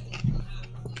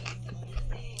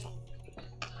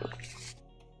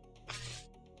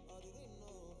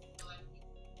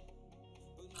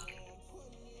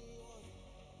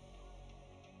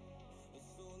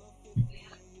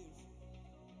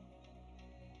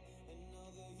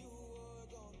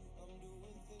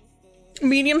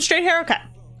 Medium straight hair? Okay.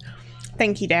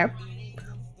 Thank you, there.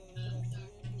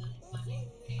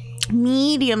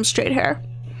 Medium straight hair.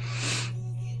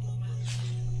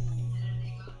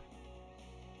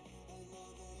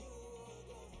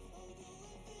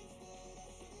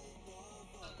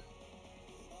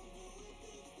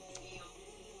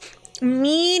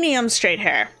 Medium straight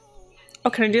hair. Oh,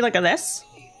 can I do like a this?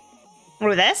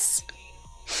 Or this?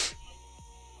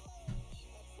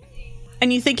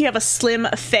 And you think you have a slim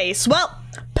face. Well,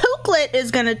 Pooklet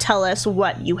is gonna tell us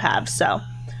what you have, so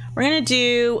we're gonna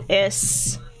do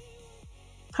is,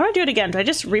 how do I do it again? Do I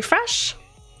just refresh?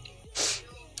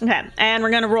 Okay, and we're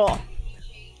gonna roll.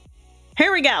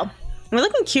 Here we go. We're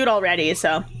looking cute already,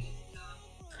 so.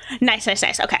 Nice, nice,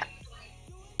 nice, okay.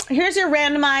 Here's your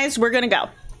randomized, we're gonna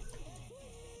go.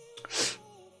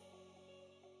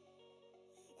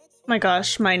 Oh my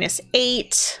gosh,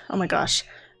 -8. Oh my gosh.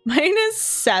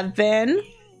 -7.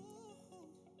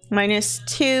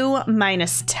 -2.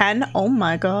 -10. Oh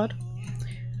my god.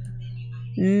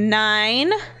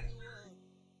 9.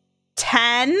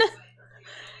 10.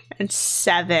 And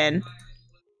 7.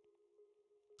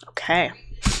 Okay.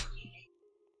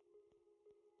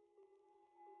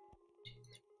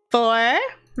 4.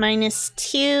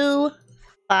 -2.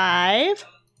 5.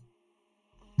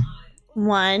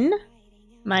 1.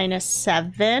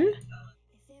 -7.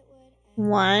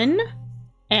 1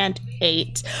 and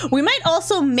 8. We might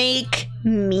also make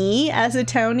me as a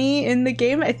Townie in the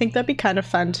game. I think that'd be kind of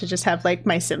fun to just have like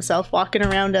my sim self walking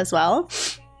around as well.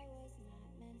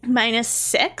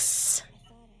 -6.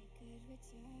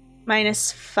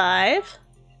 -5.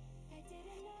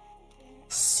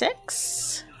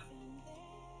 6.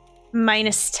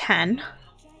 -10.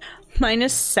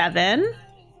 -7.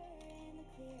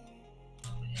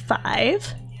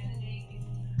 5.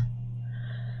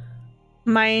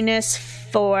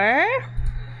 -4.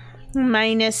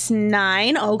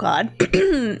 -9. Oh god.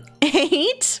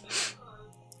 8.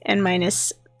 And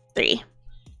 -3.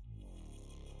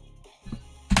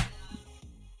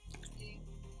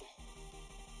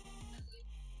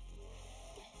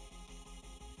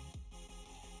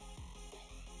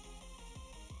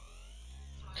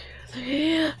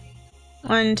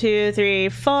 One, two, three,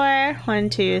 4. 1,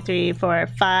 2, 3, 4,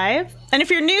 5. And if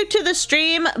you're new to the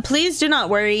stream, please do not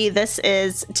worry. This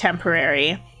is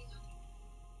temporary.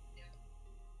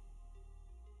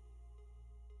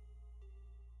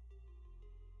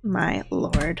 My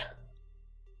lord.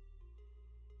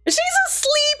 She's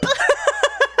asleep!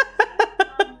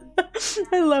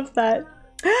 I love that.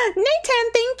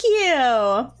 Nathan, thank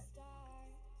you!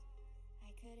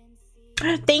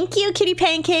 Thank you, Kitty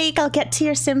Pancake. I'll get to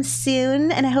your sim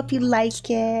soon, and I hope you like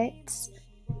it.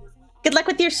 Good luck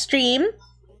with your stream.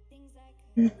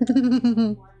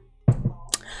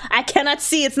 I cannot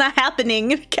see. It's not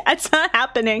happening. It's not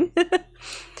happening.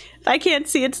 If I can't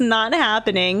see, it's not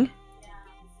happening.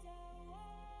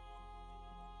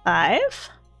 5.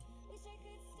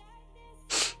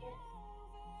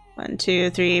 1, 2,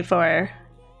 3, 4.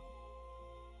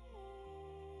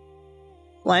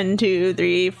 1, 2,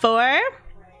 3, 4.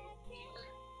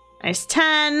 Nice.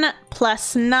 10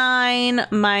 plus 9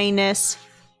 minus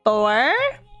 4.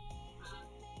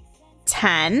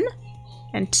 10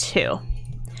 and 2.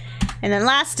 And then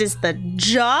last is the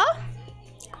jaw.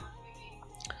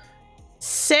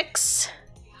 6.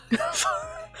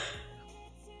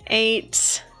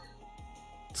 8.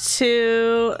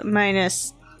 2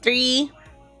 minus 3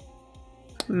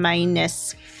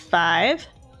 minus 5.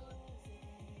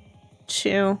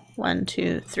 2, 1,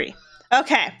 2, 3.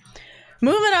 Okay.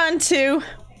 Moving on to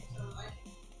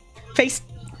face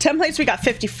templates. We got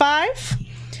 55.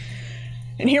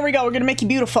 And here we go. We're going to make you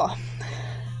beautiful.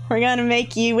 We're going to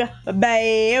make you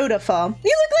beautiful.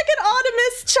 You look like an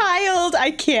Optimus child.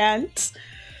 I can't.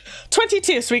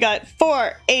 22. So we got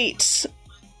 4, 8,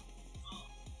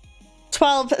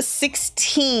 12,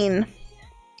 16,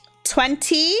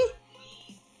 22.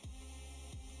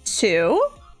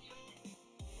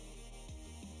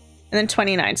 And then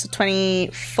 29, so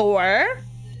 24,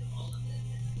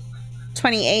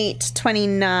 28,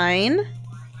 29.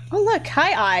 Oh, look,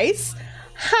 hi, Eyes.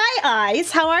 Hi,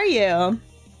 Eyes, how are you? And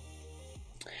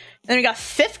then we got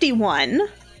 51,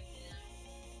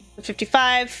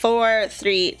 55, 4,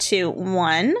 3, 2,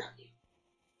 1.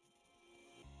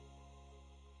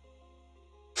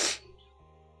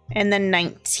 And then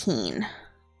 19,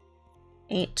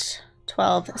 8,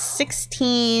 12,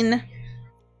 16,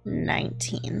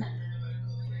 19.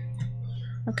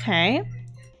 Okay.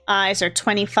 Eyes are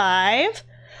 25.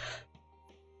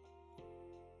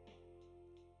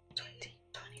 20,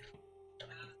 24,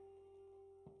 20.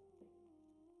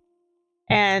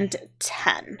 And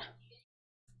 10.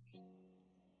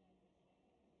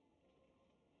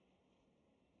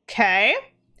 Okay.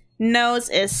 Nose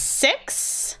is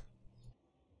 6.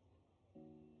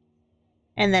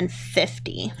 And then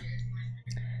 50.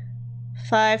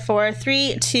 5, 4,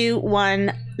 3, 2,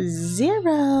 1,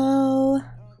 0.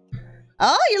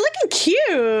 Oh, you're looking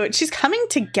cute. She's coming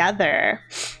together.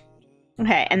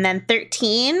 Okay, and then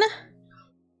 13.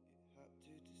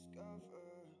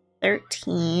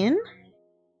 13.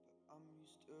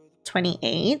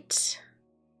 28.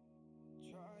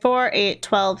 4, 8,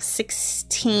 12,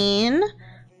 16.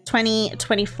 20,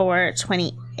 24,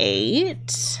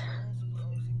 28.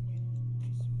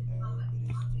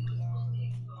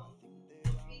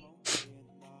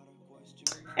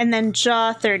 And then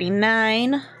jaw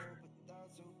 39,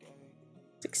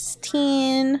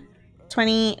 16,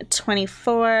 20,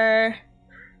 24,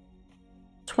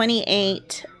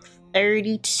 28,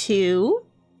 32,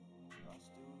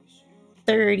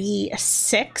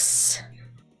 36,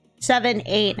 7,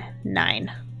 8,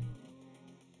 9.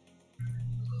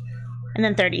 And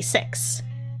then 36,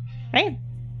 right?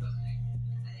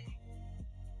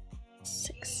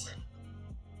 6.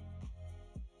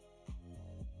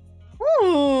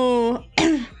 Ooh.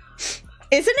 Isn't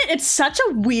it? It's such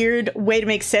a weird way to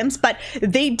make Sims, but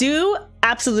they do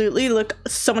absolutely look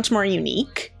so much more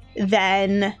unique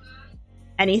than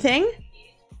anything.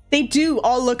 They do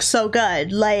all look so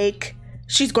good. Like,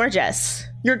 she's gorgeous.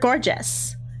 You're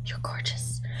gorgeous. You're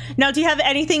gorgeous. Now, do you have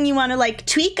anything you want to like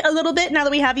tweak a little bit now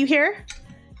that we have you here?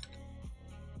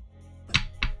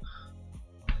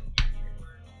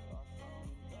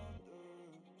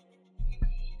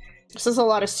 This is a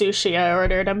lot of sushi I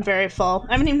ordered. I'm very full.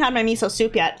 I haven't even had my miso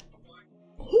soup yet.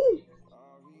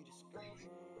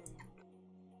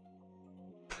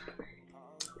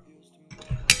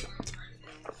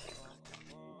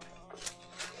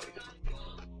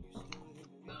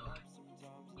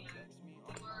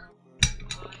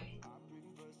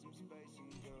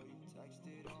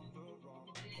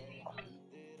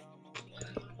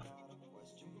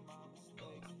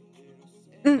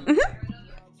 Mm-hmm.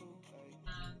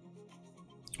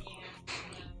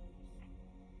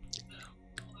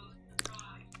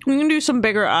 We can do some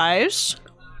bigger eyes.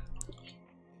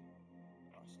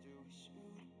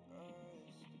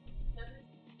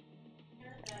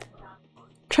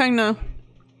 Trying to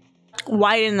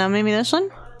widen them. Maybe this one?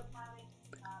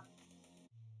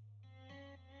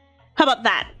 How about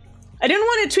that? I didn't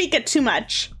want to tweak it too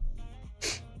much.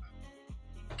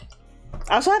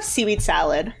 I also have seaweed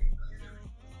salad,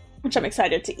 which I'm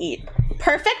excited to eat.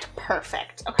 Perfect?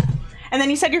 Perfect. Okay. And then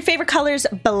you said your favorite color is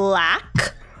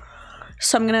black.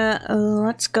 So I'm gonna,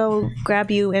 let's go grab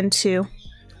you into...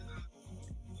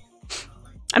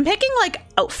 I'm picking like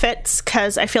outfits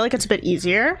because I feel like it's a bit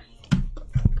easier.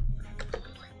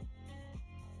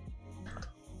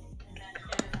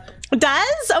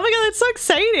 does? Oh my god, that's so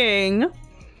exciting.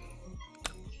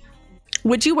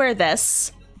 Would you wear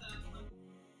this?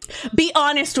 Be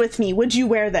honest with me. Would you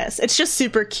wear this? It's just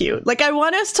super cute. Like, I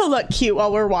want us to look cute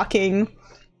while we're walking,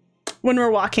 when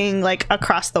we're walking like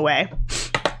across the way.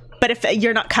 But if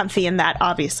you're not comfy in that,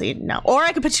 obviously no. Or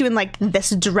I could put you in like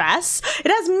this dress. It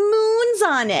has moons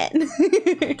on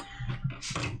it.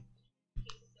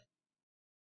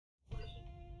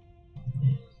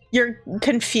 You're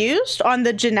confused on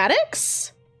the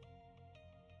genetics?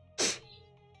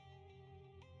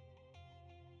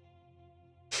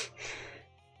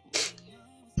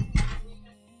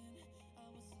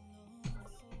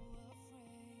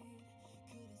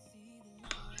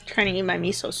 Trying to eat my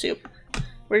miso soup.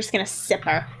 We're just gonna sip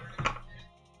her.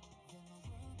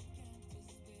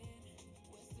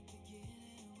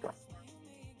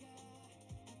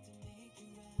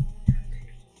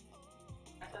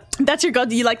 That's your goal.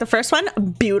 Do you like the first one?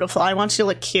 Beautiful. I want you to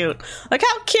look cute. Look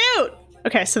how cute.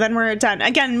 Okay, so then we're done.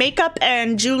 Again, makeup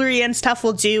and jewelry and stuff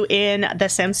we'll do in The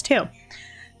Sims 2.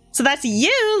 So that's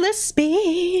you, Liz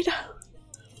Speed.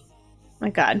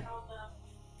 My God.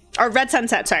 Or Red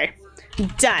Sunset, sorry.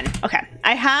 Done. Okay,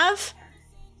 I have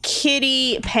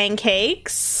kitty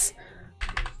pancakes.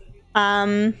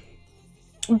 But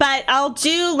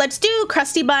let's do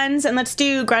crusty buns and let's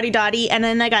do grotty dotty. And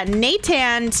then I got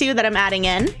Nathan too that I'm adding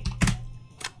in.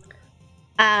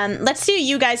 Let's do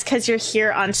you guys because you're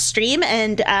here on stream,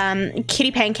 and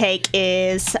kitty pancake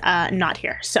is not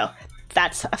here. So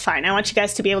that's fine. I want you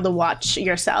guys to be able to watch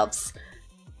yourselves.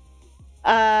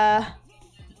 Okay,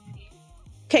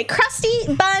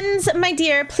 crusty buns, my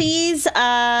dear, please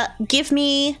give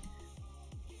me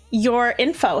your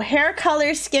info. Hair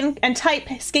color, skin and type,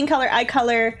 skin color, eye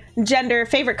color, gender,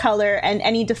 favorite color, and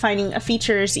any defining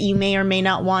features you may or may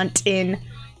not want in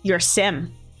your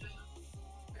sim.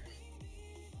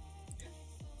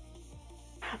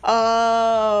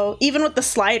 Oh, even with the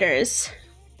sliders.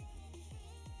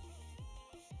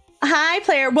 Hi,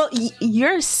 player. Well,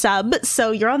 you're a sub, so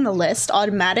you're on the list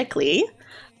automatically.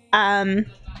 Oh,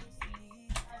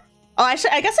 I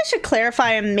guess I should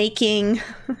clarify. I'm making.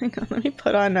 Hang on, let me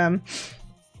put on.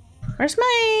 Where's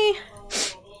my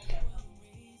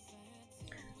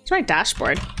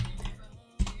dashboard?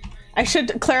 I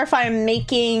should clarify. I'm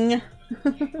making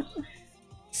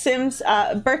Sims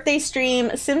birthday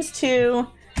stream Sims 2,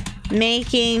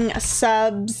 making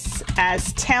subs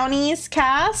as Townies,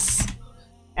 Cass,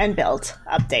 and build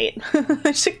update.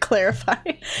 I should clarify.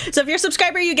 So if you're a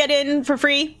subscriber, you get in for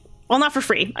free. Well, not for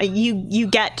free. You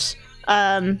get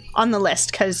on the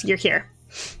list because you're here.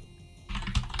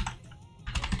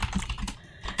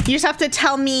 You just have to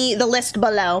tell me the list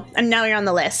below, and now you're on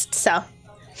the list. So,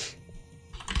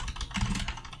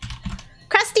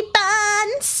 crusty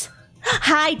buns.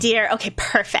 Hi, dear. Okay,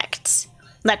 perfect.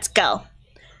 Let's go.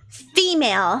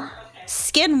 Female.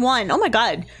 Skin 1. Oh my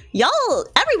god. Y'all,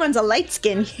 everyone's a light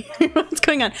skin here. What's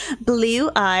going on?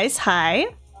 Blue eyes. Hi.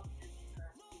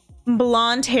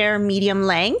 Blonde hair, medium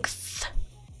length.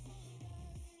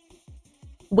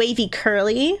 Wavy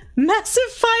curly. Massive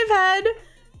 5 head.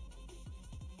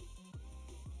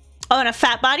 Oh, and a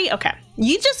fat body? Okay.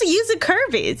 You just use a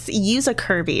curvies. Use a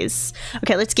curvies.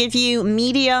 Okay, let's give you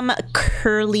medium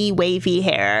curly wavy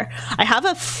hair. I have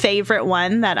a favorite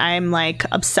one that I'm like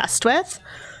obsessed with.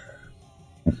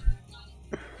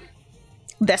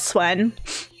 This one.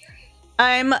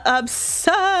 I'm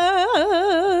obsessed.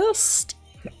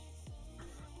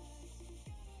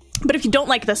 But if you don't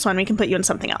like this one, we can put you in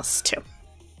something else too.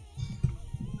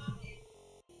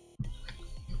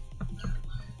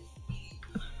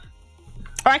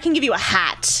 Or I can give you a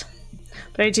hat.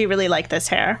 But I do really like this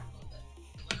hair.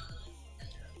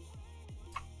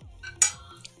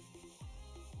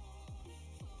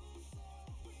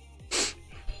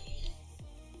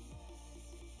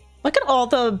 Look at all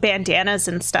the bandanas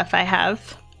and stuff I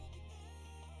have.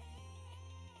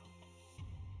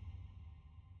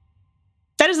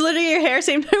 That is literally your hair,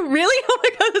 same. Really? Oh my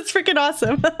god, that's freaking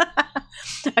awesome.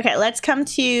 Okay, let's come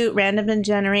to random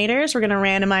generators. We're gonna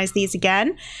randomize these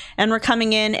again. And we're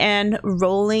coming in and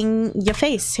rolling your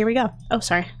face. Here we go. Oh,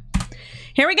 sorry.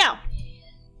 Here we go.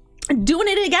 Doing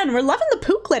it again. We're loving the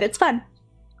pooklet. It's fun.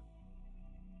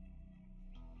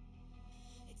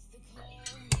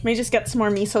 Let me just get some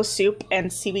more miso soup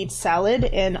and seaweed salad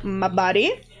in my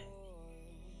body.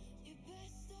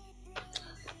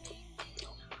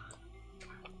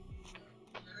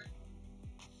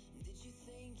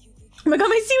 Oh my god,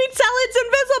 my seaweed salad's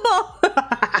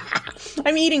invisible!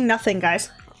 I'm eating nothing,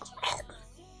 guys.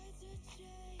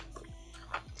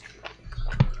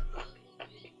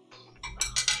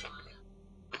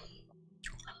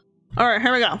 Alright,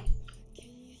 here we go.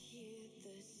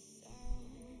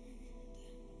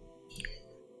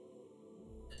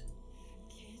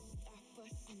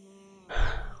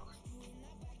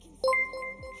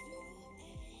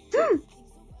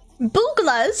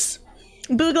 Booglas.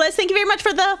 Booglas, thank you very much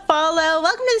for the follow.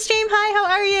 Welcome to the stream. Hi, how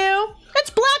are you?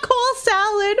 It's black hole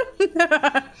salad.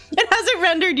 It hasn't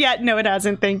rendered yet. No, it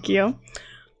hasn't. Thank you.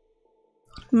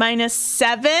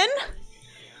 -7.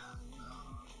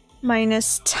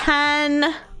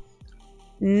 -10.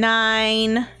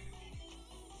 9.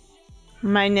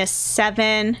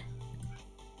 -7.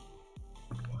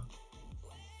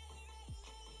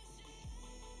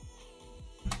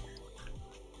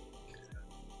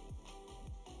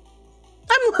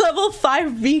 I'm level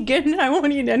 5 vegan. I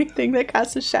won't eat anything that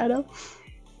casts a shadow.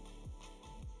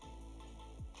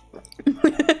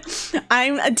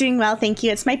 I'm doing well, thank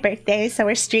you. It's my birthday, so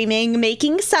we're streaming,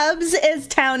 making subs as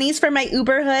Townies for my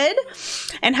Uberhood,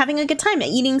 and having a good time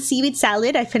eating seaweed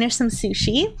salad. I finished some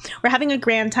sushi. We're having a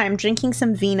grand time drinking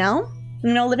some vino,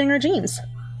 you know, living our dreams.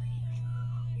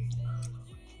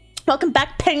 Welcome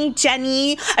back, Penny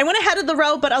Jenny. I went ahead of the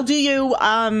row, but I'll do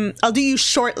you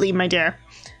shortly, my dear.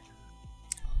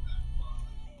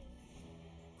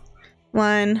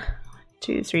 1,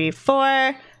 2, 3,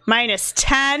 4.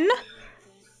 -10.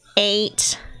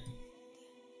 8.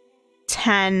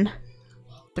 10.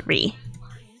 3.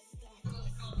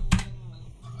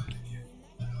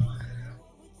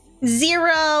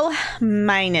 0.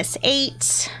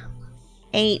 -8.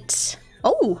 8.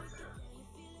 Oh.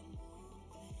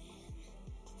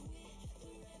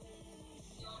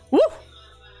 Woo.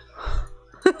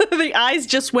 The eyes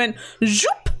just went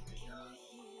zoop.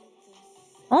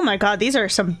 Oh my god, these are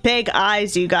some big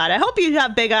eyes you got. I hope you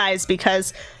have big eyes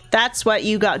because that's what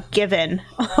you got given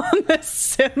on the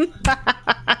sim.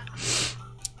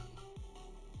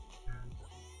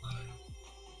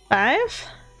 5,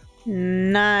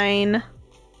 9,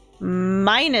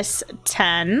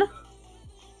 -10.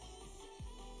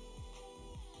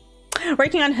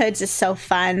 Working on hoods is so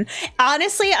fun.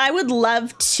 Honestly, I would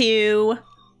love to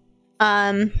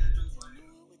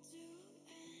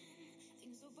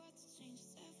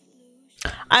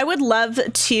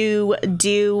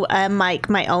do like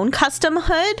my own custom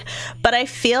hood, but I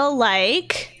feel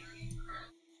like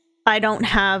I don't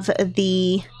have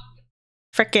the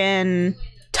frickin'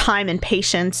 time and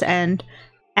patience and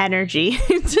energy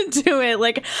to do it.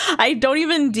 Like, I don't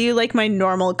even do like my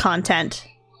normal content.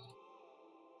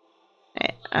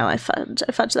 Okay. Oh, I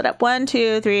fudged that up. 1,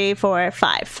 2, 3, 4,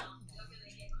 5.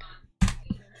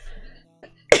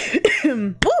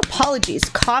 Ooh, apologies,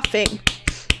 coughing.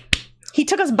 He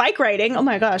took us bike riding. Oh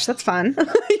my gosh, that's fun.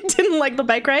 He didn't like the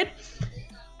bike ride.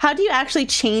 How do you actually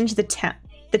change the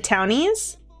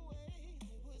Townies?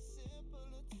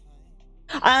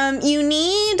 You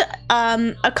need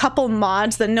a couple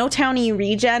mods. The No Townie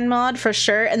Regen mod for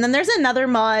sure, and then there's another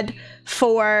mod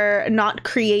for not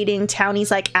creating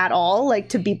Townies like at all, like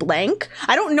to be blank.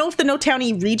 I don't know if the No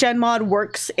Townie Regen mod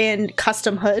works in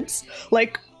custom hoods,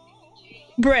 like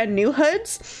brand new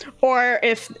hoods, or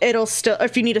if it'll still,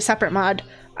 if you need a separate mod.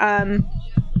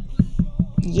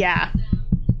 Yeah,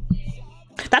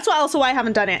 that's why also why I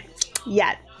haven't done it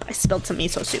yet. I spilled some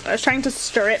miso soup. I was trying to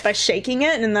stir it by shaking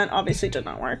it, and that obviously did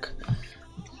not work.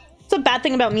 It's a bad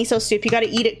thing about miso soup. You gotta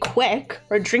eat it quick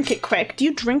or drink it quick. Do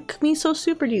you drink miso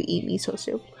soup or do you eat miso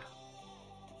soup?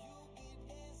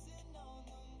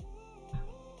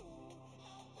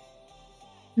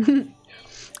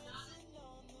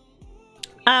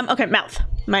 Okay, mouth.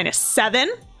 -7.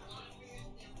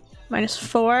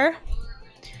 -4.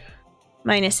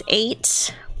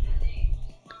 -8.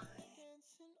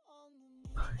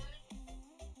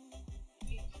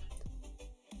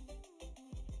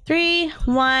 3,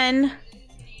 1,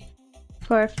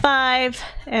 4, 5,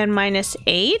 and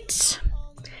 -8.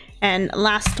 And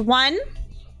last one.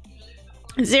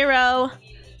 0,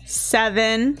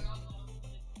 7,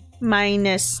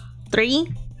 -3.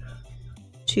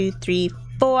 2, 3,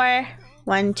 4.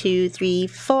 1, 2, 3,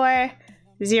 4.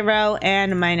 0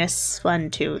 and -1,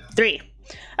 2, 3.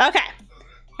 Okay.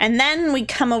 And then we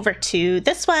come over to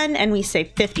this one and we say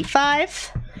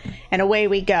 55. And away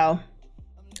we go.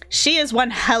 She is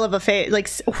one hell of a face. Like,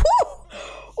 whoo!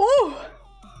 Ooh!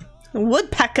 A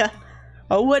woodpecker.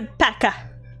 A woodpecker.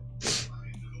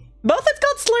 Both it's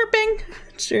called slurping.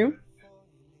 It's true.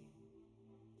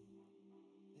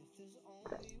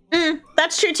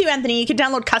 That's true too, Anthony. You can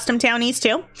download custom Townies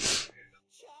too.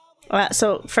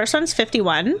 So first one's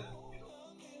 51.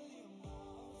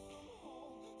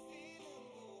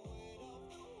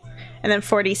 And then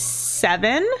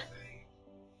 47.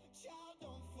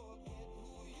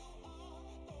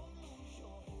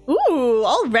 Ooh,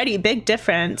 already big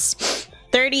difference.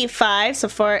 35, so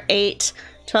 4, 8,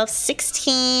 12,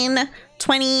 16,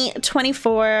 20,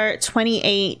 24,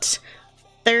 28,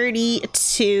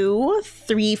 32,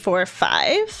 3, 4,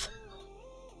 5.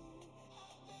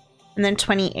 And then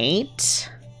 28.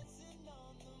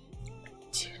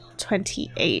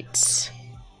 28.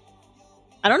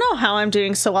 I don't know how I'm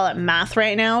doing so well at math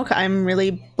right now. I'm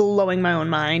really blowing my own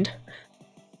mind.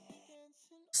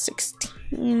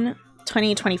 16,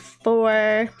 20,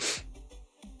 24,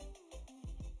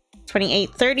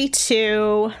 28,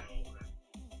 32,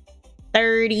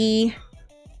 30,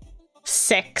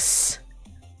 6,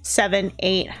 7,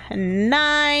 8,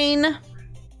 9,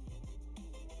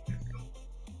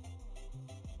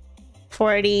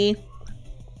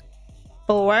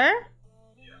 44.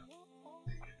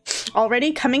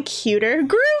 Already coming cuter.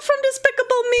 Gru from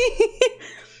Despicable Me.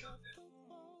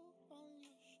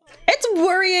 It's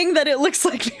worrying that it looks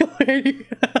like Flirty.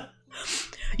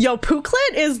 Yo,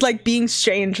 Pooklet is like being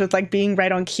strange with like being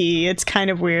right on key. It's kind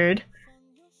of weird.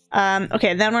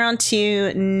 Okay, then we're on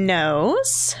to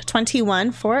nose.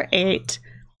 21, 4, 8,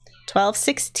 12,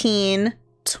 16,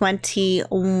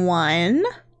 21,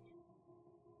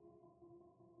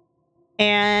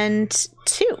 and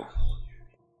 2.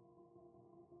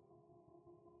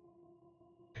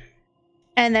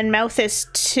 And then mouth is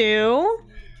 2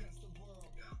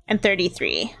 and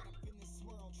 33.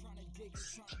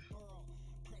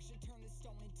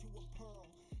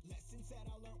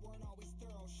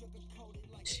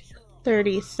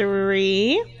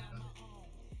 33.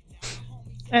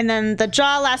 And then the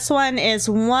jaw, last one is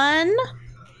 1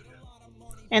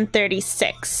 and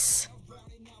 36.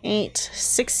 8,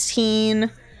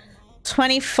 16,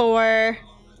 24,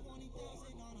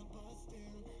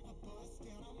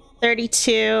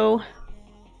 32,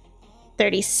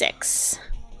 36.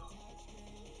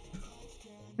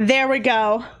 There we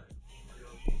go.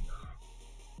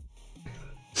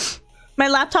 My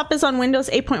laptop is on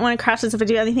Windows 8.1 and crashes if I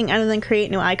do anything other than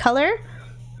create new eye color.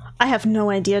 I have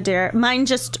no idea, dear. Mine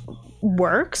just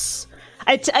works.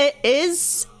 It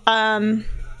is,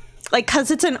 like,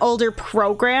 cause it's an older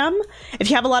program,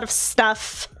 if you have a lot of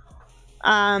stuff,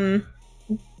 then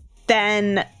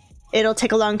it'll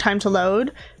take a long time to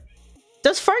load.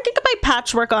 Does 4 GB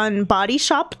patch work on Body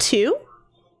Shop too?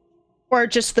 Or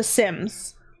just the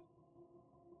Sims?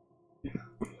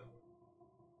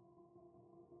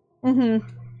 Mm-hmm.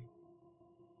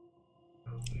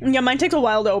 Yeah, mine takes a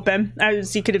while to open,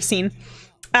 as you could have seen.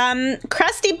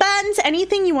 Krusty Buns,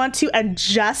 anything you want to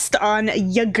adjust on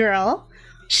ya girl?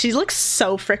 She looks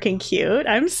so freaking cute.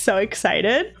 I'm so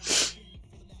excited.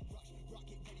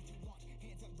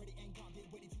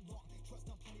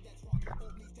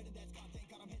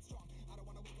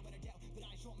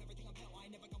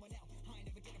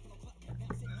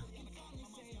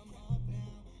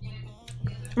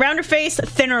 Rounder face,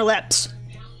 thinner lips.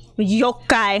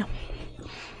 Yokai.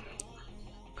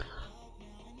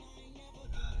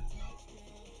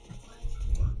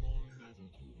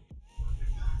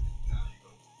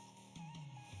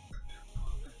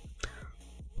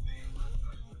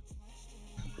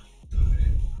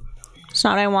 That's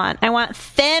not what I want. I want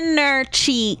thinner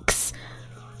cheeks.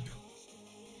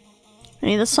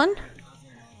 Maybe this one?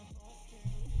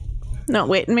 No,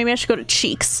 wait. Maybe I should go to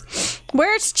cheeks.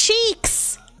 Where's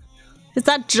cheeks? Is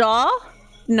that jaw?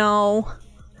 No.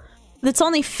 It's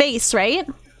only face, right?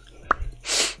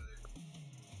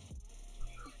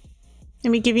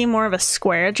 Let me give you more of a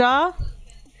square jaw.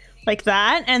 Like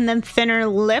that. And then thinner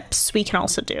lips we can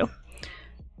also do.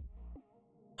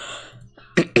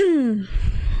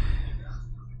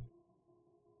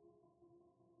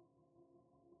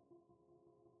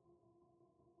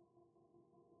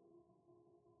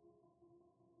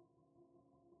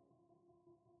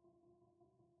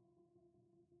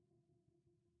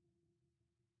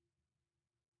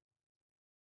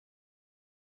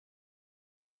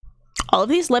 All of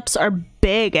these lips are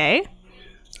big, eh?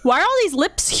 Why are all these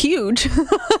lips huge?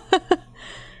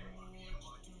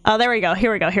 Oh, there we go.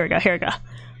 Here we go. Here we go. Here we go.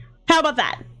 How about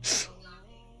that?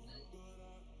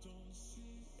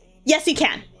 Yes, you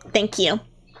can. Thank you.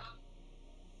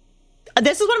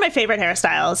 This is one of my favorite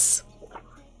hairstyles.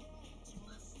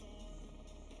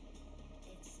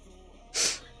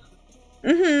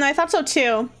 I thought so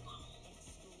too.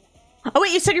 Oh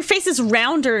wait, you said your face is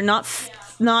rounder, not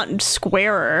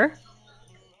squarer.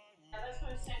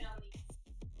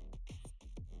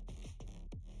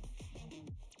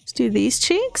 Let's do these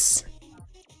cheeks.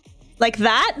 Like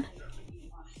that?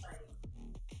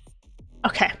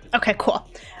 Okay, okay, cool.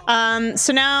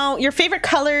 So now your favorite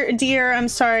color, dear, I'm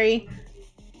sorry.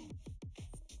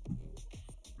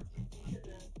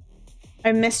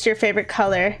 I missed your favorite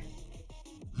color.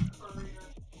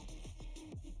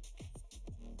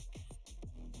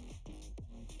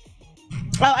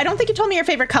 Oh, I don't think you told me your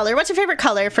favorite color. What's your favorite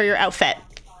color for your outfit?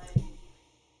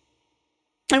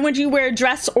 And would you wear a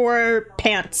dress or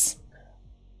pants?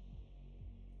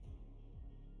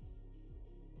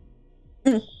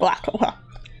 Black. Okay.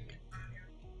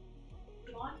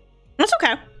 That's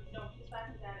okay.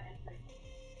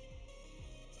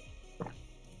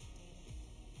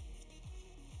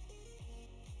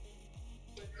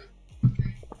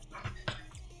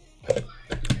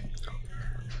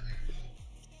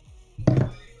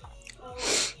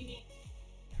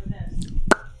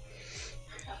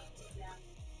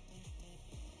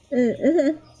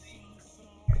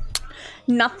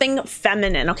 Nothing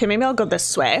feminine. Okay, maybe I'll go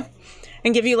this way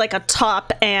and give you like a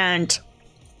top and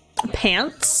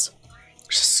pants.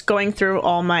 Just going through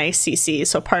all my CCs,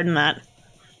 so pardon that.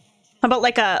 How about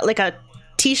like a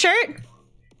t-shirt?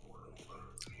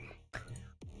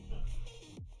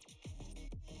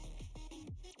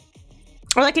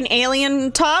 Or like an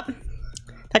alien top?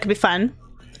 That could be fun.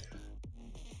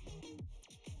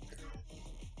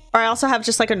 Or I also have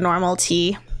just like a normal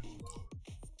tee.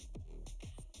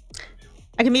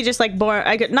 I can be just like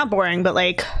not boring, but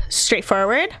like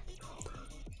straightforward.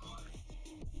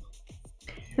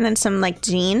 And then some like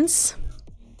jeans.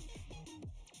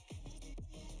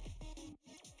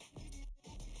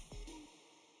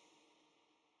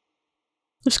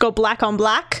 Just go black on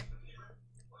black.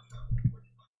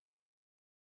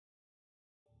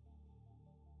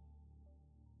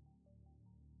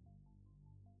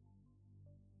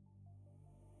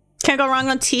 Can't go wrong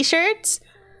on t-shirts.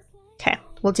 Okay,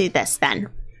 we'll do this then.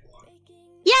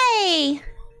 Yay!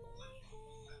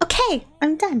 Okay,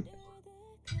 I'm done.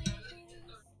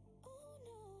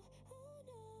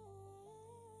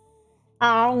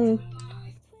 Oh.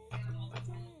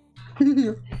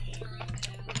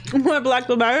 More black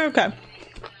blueberry? Okay.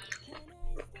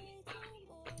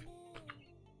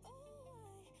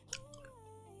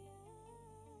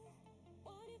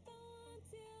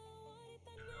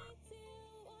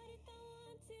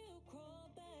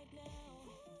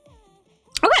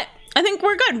 Okay, I think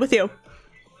we're good with you.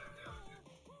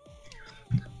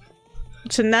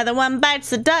 It's another one bites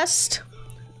the dust.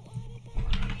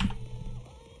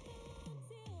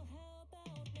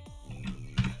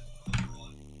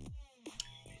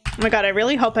 Oh my god, I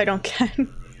really hope I don't get...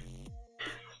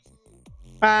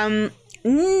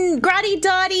 Grotty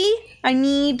Dotty, I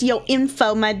need your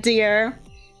info, my dear.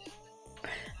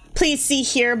 Please see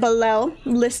here below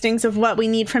listings of what we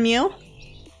need from you.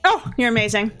 Oh, you're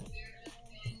amazing.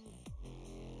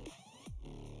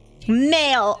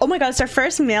 Male. Oh my god, it's our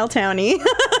first male townie.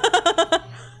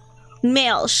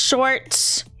 Male,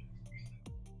 short,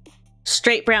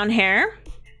 straight brown hair.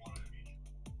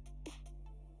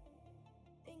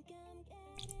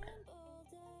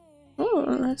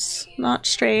 Oh, that's not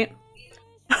straight.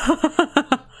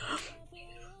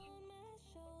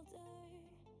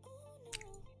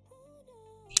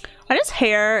 Why does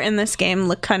hair in this game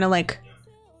look kind of like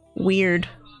weird?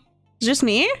 Is it just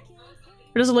me?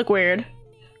 Or does it look weird?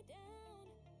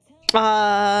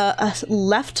 A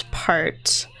left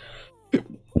part.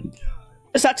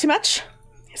 Is that too much?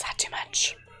 Is that too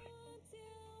much?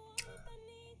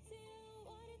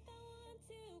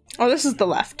 Oh, this is the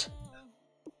left.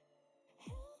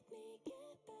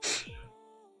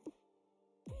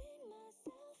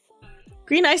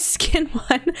 Green Eye Skin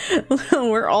 1.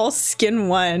 We're all Skin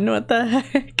 1. What the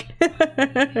heck?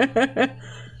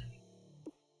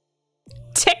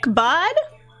 Tick Bod?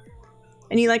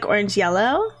 And you like orange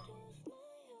yellow?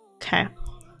 Okay.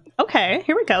 Okay,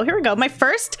 here we go. Here we go. My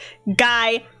first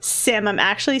guy sim. I'm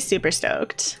actually super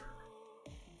stoked.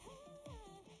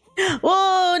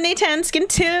 Whoa, Nathan Skin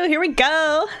 2. Here we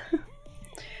go. All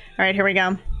right, here we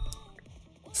go.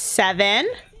 7.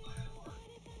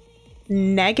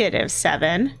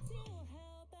 -7.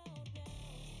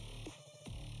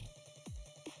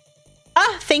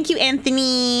 Ah, thank you,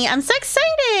 Anthony. I'm so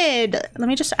excited. Let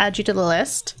me just add you to the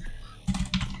list.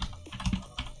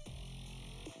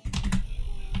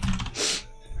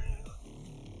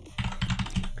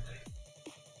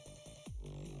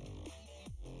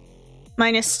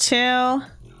 -2.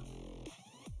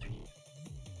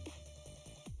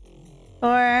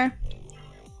 4.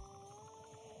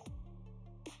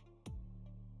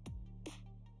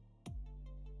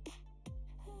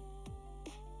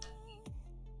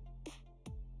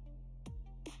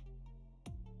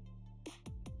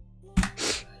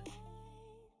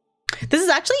 This is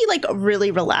actually like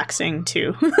really relaxing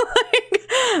too.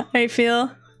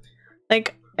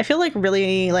 Like, I feel like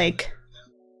really like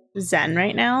zen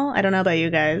right now. I don't know about you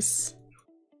guys.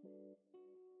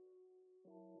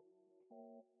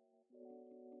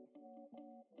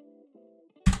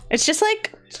 It's just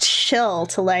like chill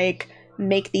to like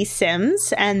make these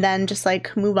sims and then just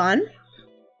like move on.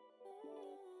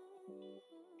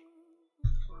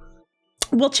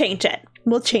 We'll change it.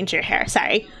 We'll change your hair.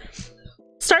 Sorry.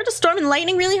 Start a storm and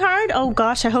lightning really hard? Oh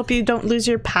gosh, I hope you don't lose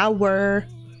your power.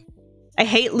 I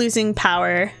hate losing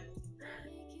power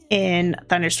in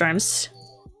thunderstorms.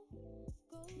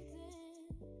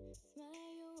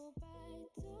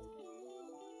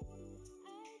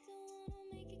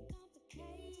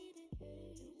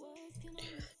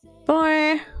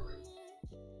 Four.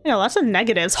 Yeah, lots of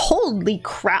negatives. Holy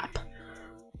crap.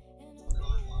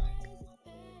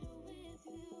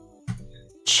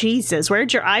 Jesus,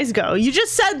 where'd your eyes go? You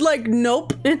just said like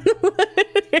nope. You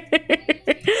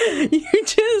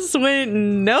just went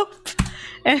nope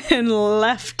and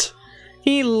left.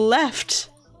 He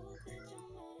left.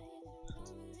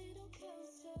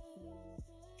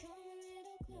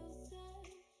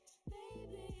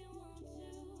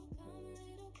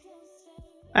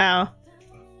 Wow.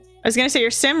 I was gonna say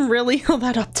your sim really oh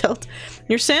that up tilt.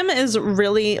 Your sim is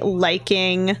really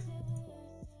liking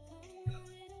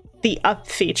the up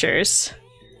features.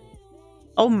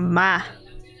 Oh my.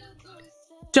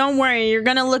 Don't worry, you're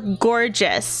gonna look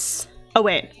gorgeous. Oh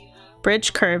wait.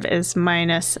 Bridge curve is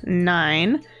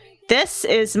 -9. This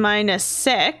is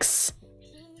 -6.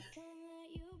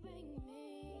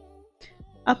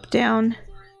 Up down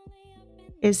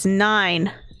is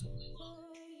 9.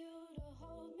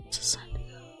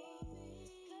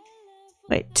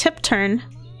 Wait, tip turn.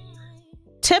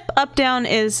 Tip up down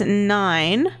is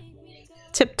 9.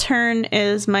 Tip turn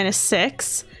is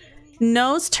 -6.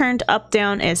 Nose turned up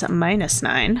down is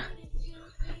 -9.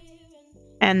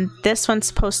 And this one's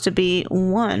supposed to be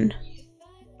 1.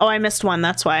 Oh, I missed 1,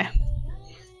 that's why.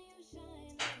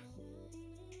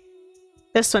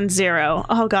 This one's 0.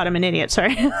 Oh god, I'm an idiot,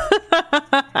 sorry.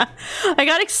 I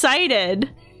got excited.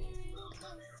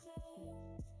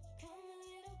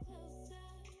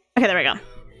 Okay, there we go.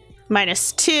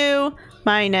 -2,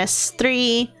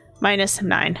 -3,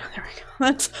 -9. There we go.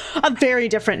 That's a very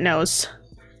different nose.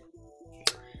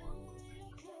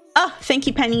 Oh, thank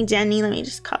you, Penny Jenny. Let me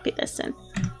just copy this in.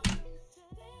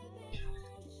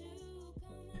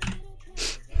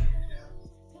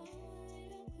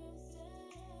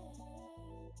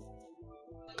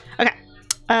 Okay.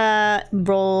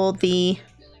 Roll the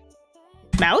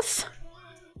mouth.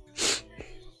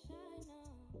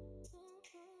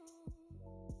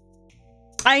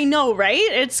 I know, right?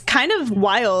 It's kind of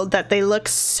wild that they look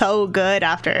so good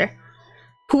after.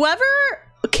 Whoever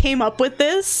came up with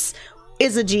this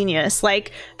is a genius.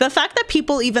 Like, the fact that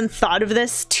people even thought of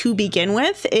this to begin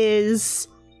with is...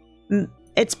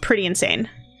 it's pretty insane.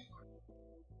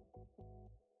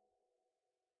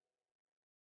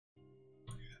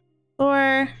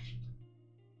 Four,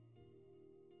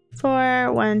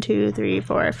 1, 2, 3,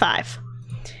 4, 5.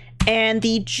 And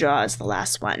the jaw is the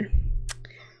last one.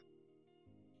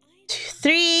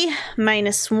 3,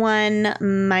 -1,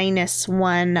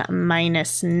 -1,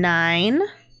 -9,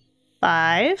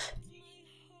 5,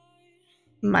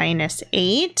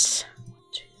 -8.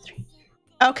 2, 3.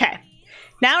 Okay,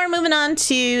 now we're moving on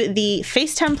to the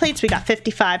face templates. We got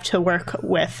 55 to work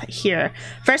with here.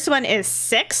 First one is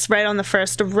 6, right on the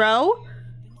first row.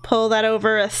 Pull that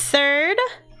over a third.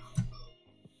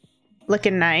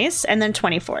 Looking nice. And then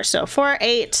 24. So 4,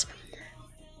 8,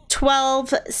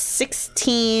 12,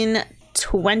 16,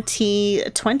 20,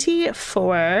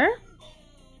 24.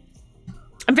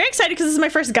 I'm very excited because this is my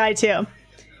first guide too.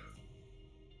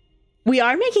 We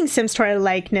are making Sims to our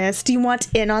likeness. Do you want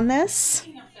in on this?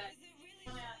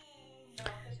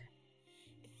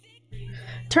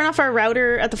 Turn off our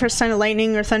router at the first sign of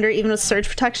lightning or thunder, even with surge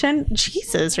protection.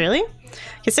 Jesus, really?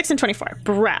 Okay, 6 and 24.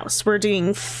 Browse. We're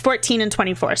doing 14 and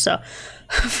 24. So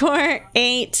 4,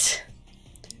 8,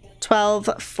 12,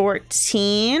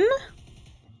 14,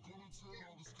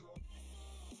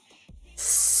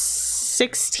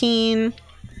 16,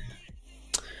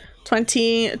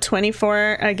 20,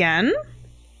 24 again.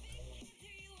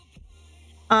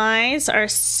 Eyes are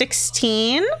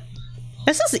 16.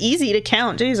 This is easy to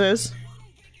count, Jesus.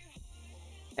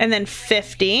 And then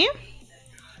 50.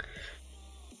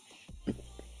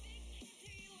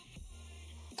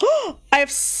 Oh, I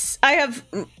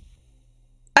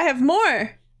have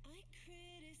more.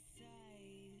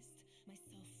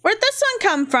 Where'd this one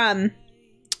come from?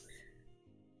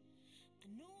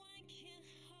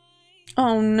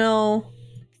 Oh no.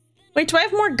 Wait, do I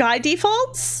have more guide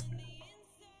defaults?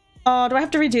 Oh, do I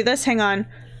have to redo this? Hang on.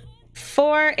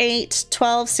 4, 8,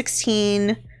 12,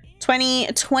 16, 20,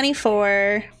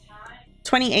 24,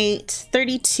 28,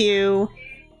 32,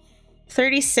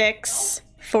 36,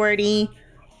 40,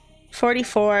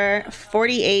 44,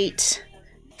 48,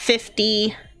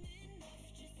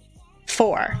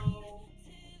 54.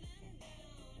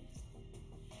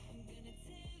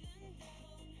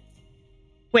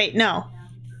 Wait, no.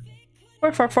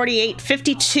 4, 48,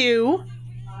 52,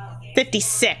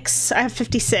 56. I have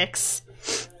 56.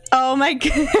 Oh my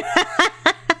god.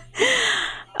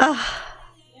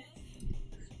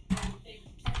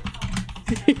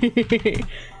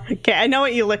 Okay, I know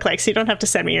what you look like, so you don't have to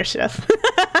send me your stuff.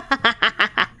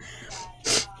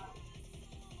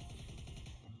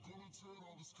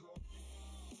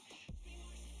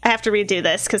 I have to redo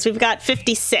this because we've got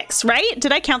 56, right?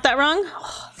 Did I count that wrong?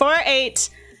 4, 8.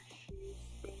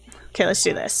 Okay, let's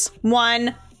do this.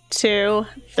 1, 2,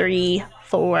 3,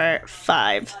 4,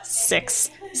 5, 6,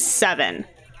 7.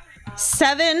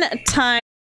 7 times